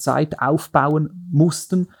kurzer Zeit aufbauen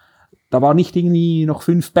mussten. Da war nicht irgendwie noch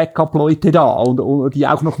 5 Backup-Leute da und die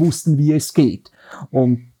auch noch wussten, wie es geht.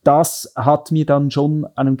 Und das hat mir dann schon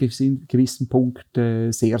an einem gewissen Punkt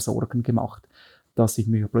sehr Sorgen gemacht, dass ich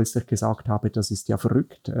mir plötzlich gesagt habe, das ist ja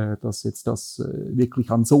verrückt, dass jetzt das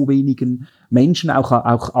wirklich an so wenigen Menschen,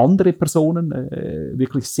 auch andere Personen,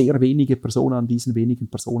 wirklich sehr wenige Personen, an diesen wenigen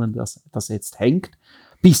Personen das jetzt hängt,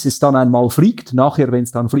 bis es dann einmal fliegt. Nachher, wenn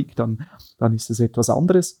es dann fliegt, dann ist es etwas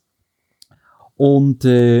anderes. Und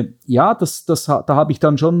da habe ich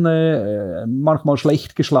dann schon manchmal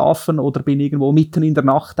schlecht geschlafen oder bin irgendwo mitten in der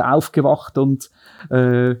Nacht aufgewacht und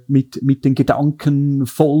mit den Gedanken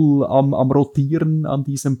voll am Rotieren an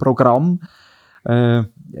diesem Programm.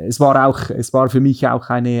 Es war für mich auch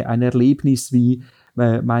ein Erlebnis, wie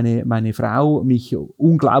meine Frau mich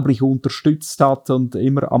unglaublich unterstützt hat und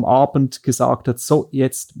immer am Abend gesagt hat, so,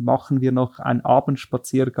 jetzt machen wir noch einen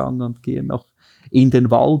Abendspaziergang und gehen noch in den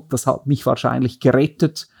Wald. Das hat mich wahrscheinlich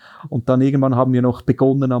gerettet. Und dann irgendwann haben wir noch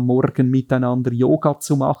begonnen, am Morgen miteinander Yoga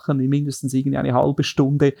zu machen, mindestens irgendwie eine halbe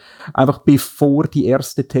Stunde, einfach bevor die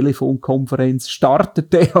erste Telefonkonferenz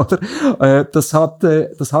startete. Oder das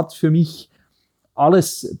hat für mich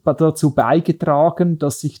alles dazu beigetragen,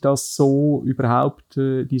 dass ich das so überhaupt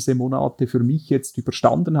diese Monate für mich jetzt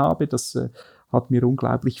überstanden habe. Das hat mir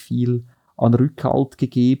unglaublich viel an Rückhalt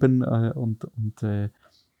gegeben und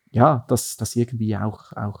das irgendwie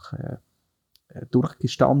auch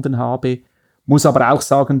durchgestanden habe. Muss aber auch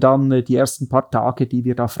sagen, dann die ersten paar Tage, die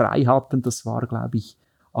wir da frei hatten, das war, glaube ich,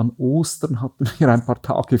 an Ostern hatten wir ein paar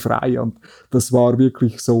Tage frei, und das war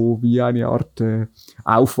wirklich so wie eine Art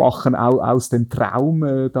Aufwachen aus dem Traum,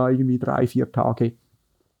 da irgendwie 3-4 Tage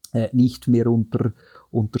nicht mehr unter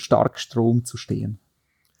Starkstrom zu stehen.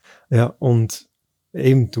 Ja, und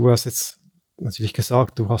eben, du hast jetzt natürlich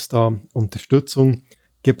gesagt, du hast da Unterstützung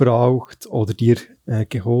gebraucht oder dir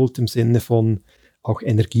geholt im Sinne von auch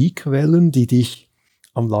Energiequellen, die dich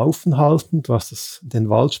am Laufen halten. Du hast den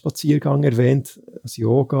Waldspaziergang erwähnt, das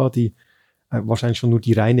Yoga, wahrscheinlich schon nur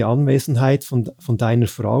die reine Anwesenheit von deiner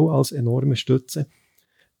Frau als enorme Stütze.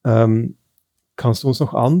 Kannst du uns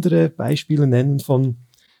noch andere Beispiele nennen von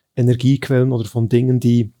Energiequellen oder von Dingen,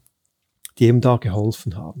 die eben da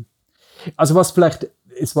geholfen haben? Also was vielleicht,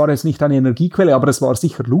 es war jetzt nicht eine Energiequelle, aber es war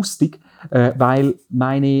sicher lustig, weil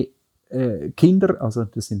meine Kinder, also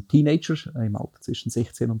das sind Teenagers im Alter zwischen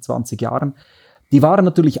 16 und 20 Jahren, die waren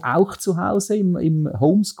natürlich auch zu Hause im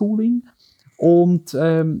Homeschooling und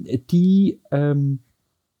die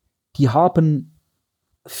haben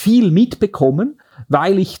viel mitbekommen,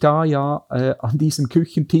 weil ich da ja an diesem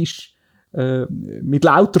Küchentisch mit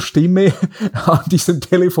lauter Stimme an diesen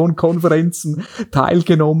Telefonkonferenzen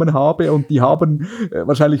teilgenommen habe und die haben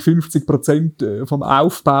wahrscheinlich 50% vom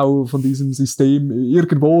Aufbau von diesem System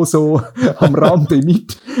irgendwo so am Rande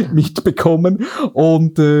mitbekommen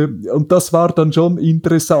und das war dann schon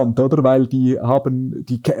interessant, oder? Weil die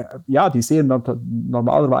sehen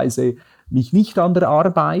normalerweise mich nicht an der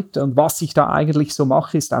Arbeit und was ich da eigentlich so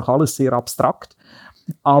mache, ist auch alles sehr abstrakt,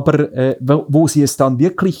 aber wo sie es dann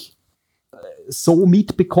wirklich so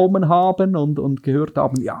mitbekommen haben und gehört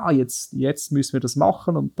haben, ja, jetzt müssen wir das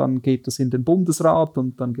machen und dann geht das in den Bundesrat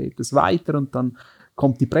und dann geht es weiter und dann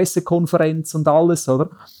kommt die Pressekonferenz und alles,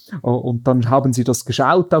 oder? Und dann haben sie das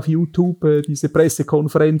geschaut auf YouTube, diese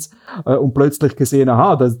Pressekonferenz, und plötzlich gesehen,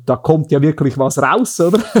 aha, da kommt ja wirklich was raus,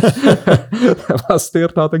 oder? Was der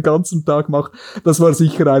da den ganzen Tag macht. Das war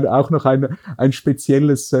sicher auch noch ein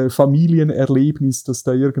spezielles Familienerlebnis, das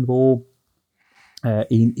da irgendwo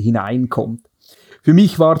hineinkommt. Für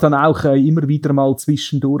mich war dann auch immer wieder mal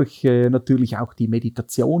zwischendurch natürlich auch die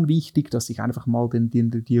Meditation wichtig, dass ich einfach mal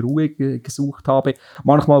die Ruhe gesucht habe.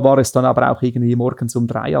 Manchmal war es dann aber auch irgendwie morgens um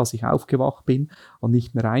 3, als ich aufgewacht bin und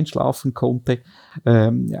nicht mehr einschlafen konnte,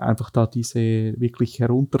 einfach da diese wirklich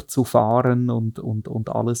herunterzufahren und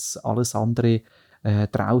alles andere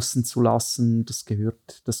draußen zu lassen, das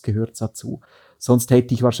gehört dazu. Sonst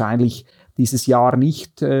hätte ich wahrscheinlich dieses Jahr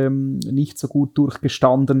nicht so gut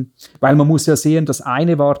durchgestanden, weil man muss ja sehen, das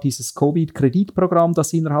eine war dieses Covid-Kreditprogramm,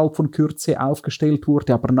 das innerhalb von Kürze aufgestellt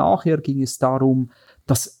wurde, aber nachher ging es darum,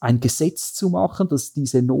 ein Gesetz zu machen, das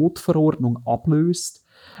diese Notverordnung ablöst.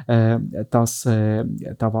 Da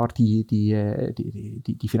war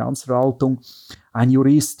die Finanzverwaltung, ein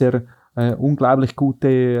Jurist, der unglaublich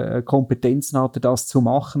gute Kompetenzen hatte, das zu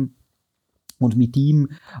machen. Und mit ihm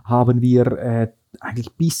haben wir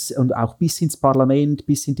eigentlich bis ins Parlament,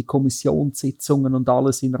 bis in die Kommissionssitzungen und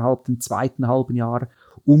alles innerhalb dem zweiten halben Jahr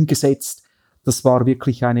umgesetzt. Das war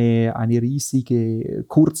wirklich eine riesige,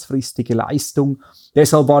 kurzfristige Leistung.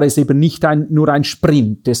 Deshalb war es eben nicht nur ein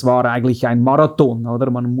Sprint, es war eigentlich ein Marathon,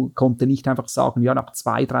 oder? Man konnte nicht einfach sagen, ja, nach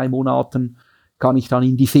 2-3 Monaten kann ich dann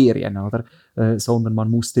in die Ferien, oder? Sondern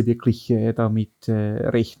man musste wirklich damit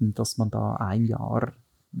rechnen, dass man da ein Jahr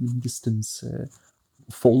mindestens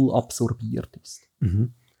voll absorbiert ist.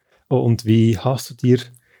 Mhm. Und wie hast du dir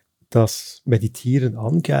das Meditieren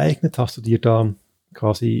angeeignet? Hast du dir da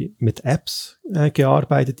quasi mit Apps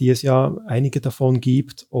gearbeitet, die es ja einige davon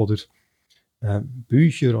gibt, oder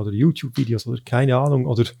Bücher oder YouTube-Videos oder keine Ahnung,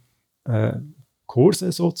 oder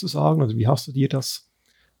Kurse sozusagen? Oder wie hast du dir das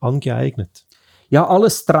angeeignet? Ja,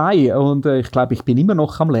 alles 3 und ich glaube, ich bin immer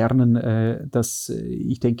noch am Lernen.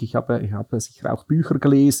 Ich denke, ich habe sicher auch Bücher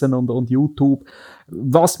gelesen und YouTube.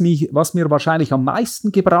 Was mir wahrscheinlich am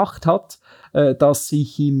meisten gebracht hat, dass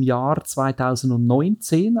ich im Jahr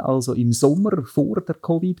 2019, also im Sommer vor der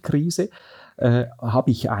Covid-Krise,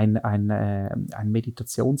 habe ich ein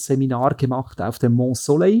Meditationsseminar gemacht auf dem Mont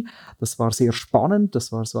Soleil. Das war sehr spannend.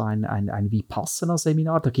 Das war so ein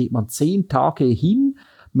Vipassana-Seminar. Da geht man 10 Tage hin,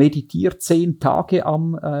 meditiert 10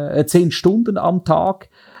 Stunden am Tag,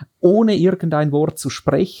 ohne irgendein Wort zu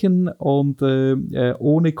sprechen und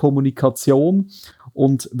ohne Kommunikation.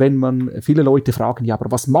 Und viele Leute fragen, ja,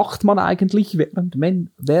 aber was macht man eigentlich,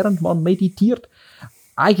 während man meditiert?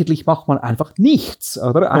 Eigentlich macht man einfach nichts,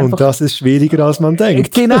 oder? Und das ist schwieriger, als man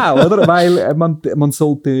denkt. Genau, oder? Weil man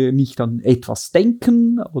sollte nicht an etwas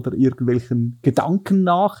denken oder irgendwelchen Gedanken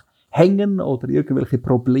nachhängen oder irgendwelche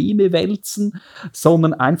Probleme wälzen,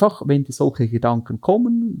 sondern einfach, wenn solche Gedanken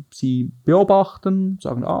kommen, sie beobachten,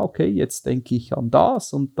 sagen, okay, jetzt denke ich an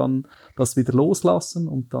das und dann das wieder loslassen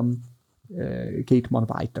und dann geht man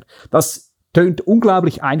weiter. Das tönt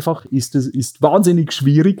unglaublich einfach, ist wahnsinnig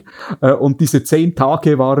schwierig und diese 10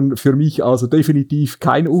 Tage waren für mich also definitiv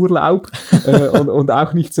kein Urlaub und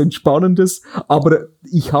auch nichts Entspannendes, aber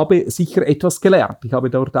ich habe sicher etwas gelernt. Ich habe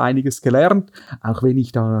dort einiges gelernt, auch wenn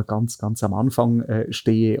ich da ganz, ganz am Anfang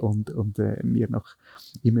stehe und mir noch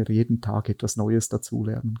immer jeden Tag etwas Neues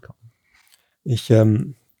dazulernen kann. Ich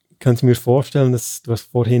könnte mir vorstellen, dass du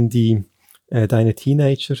hast vorhin deine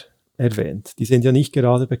Teenager erwähnt. Die sind ja nicht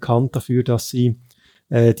gerade bekannt dafür, dass sie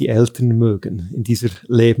die Eltern mögen in dieser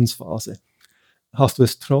Lebensphase. hast du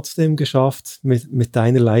es trotzdem geschafft, mit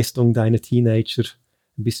deiner Leistung deine Teenager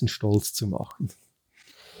ein bisschen stolz zu machen?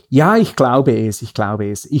 Ja, ich glaube es.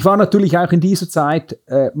 Ich war natürlich auch in dieser Zeit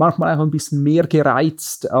manchmal auch ein bisschen mehr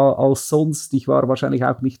gereizt als sonst. Ich war wahrscheinlich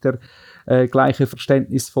auch nicht der gleiche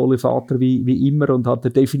verständnisvolle Vater wie immer und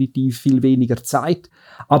hatte definitiv viel weniger Zeit.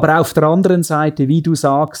 Aber auf der anderen Seite, wie du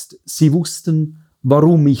sagst, sie wussten,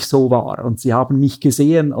 warum ich so war. Und sie haben mich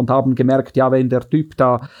gesehen und haben gemerkt, ja, wenn der Typ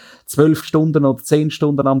da 12 Stunden oder 10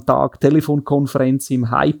 Stunden am Tag Telefonkonferenz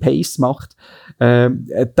im High Pace macht,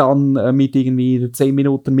 dann mit irgendwie 10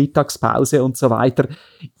 Minuten Mittagspause und so weiter,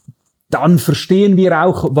 dann verstehen wir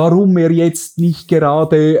auch, warum er jetzt nicht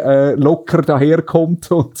gerade locker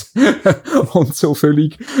daherkommt und so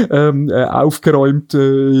völlig aufgeräumt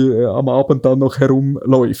am Abend dann noch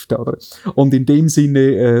herumläuft. Oder? Und in dem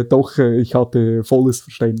Sinne doch, ich hatte volles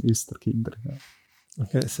Verständnis der Kinder. Ja.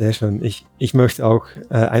 Okay, sehr schön. Ich möchte auch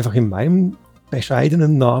einfach in meinem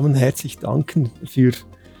bescheidenen Namen herzlich danken für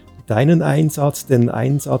deinen Einsatz, den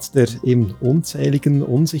Einsatz der eben unzähligen,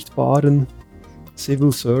 unsichtbaren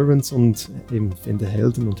Civil Servants und eben den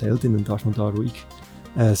Helden und Heldinnen, darf man da ruhig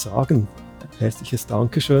sagen. Herzliches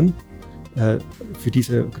Dankeschön für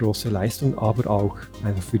diese große Leistung, aber auch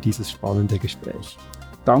einfach für dieses spannende Gespräch.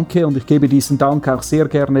 Danke, und ich gebe diesen Dank auch sehr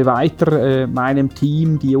gerne weiter meinem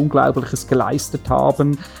Team, die Unglaubliches geleistet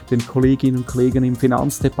haben, den Kolleginnen und Kollegen im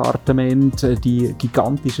Finanzdepartement, die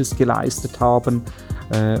Gigantisches geleistet haben.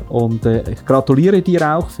 Und ich gratuliere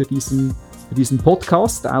dir auch für diesen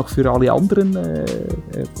Podcast, auch für alle anderen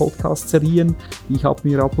Podcast-Serien, die ich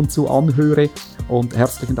mir ab und zu anhöre. Und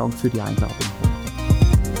herzlichen Dank für die Einladung.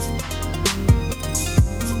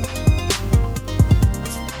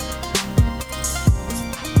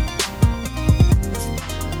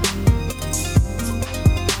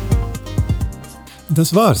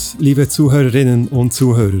 Das war's, liebe Zuhörerinnen und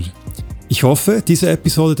Zuhörer. Ich hoffe, diese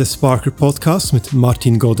Episode des Sparker Podcasts mit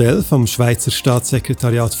Martin Godel vom Schweizer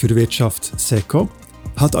Staatssekretariat für Wirtschaft SECO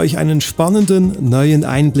hat euch einen spannenden neuen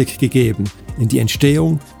Einblick gegeben in die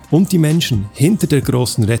Entstehung und die Menschen hinter der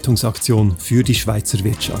großen Rettungsaktion für die Schweizer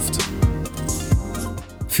Wirtschaft.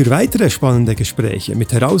 Für weitere spannende Gespräche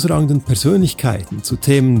mit herausragenden Persönlichkeiten zu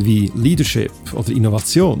Themen wie Leadership oder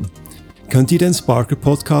Innovation könnt ihr den Sparker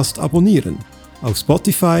Podcast abonnieren auf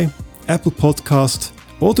Spotify, Apple Podcast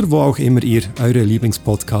oder wo auch immer ihr eure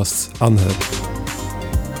Lieblingspodcasts anhört.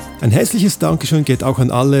 Ein herzliches Dankeschön geht auch an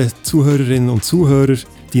alle Zuhörerinnen und Zuhörer,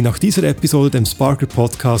 die nach dieser Episode dem Sparker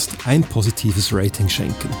Podcast ein positives Rating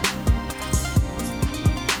schenken.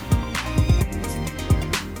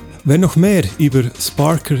 Wer noch mehr über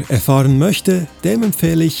Sparker erfahren möchte, dem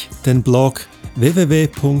empfehle ich den Blog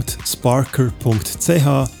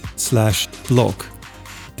www.sparker.ch/blog.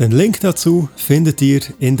 Den Link dazu findet ihr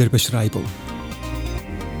in der Beschreibung.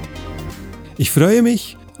 Ich freue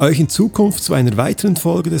mich, euch in Zukunft zu einer weiteren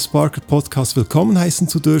Folge des Sparker Podcasts willkommen heißen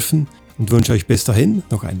zu dürfen und wünsche euch bis dahin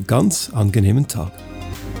noch einen ganz angenehmen Tag.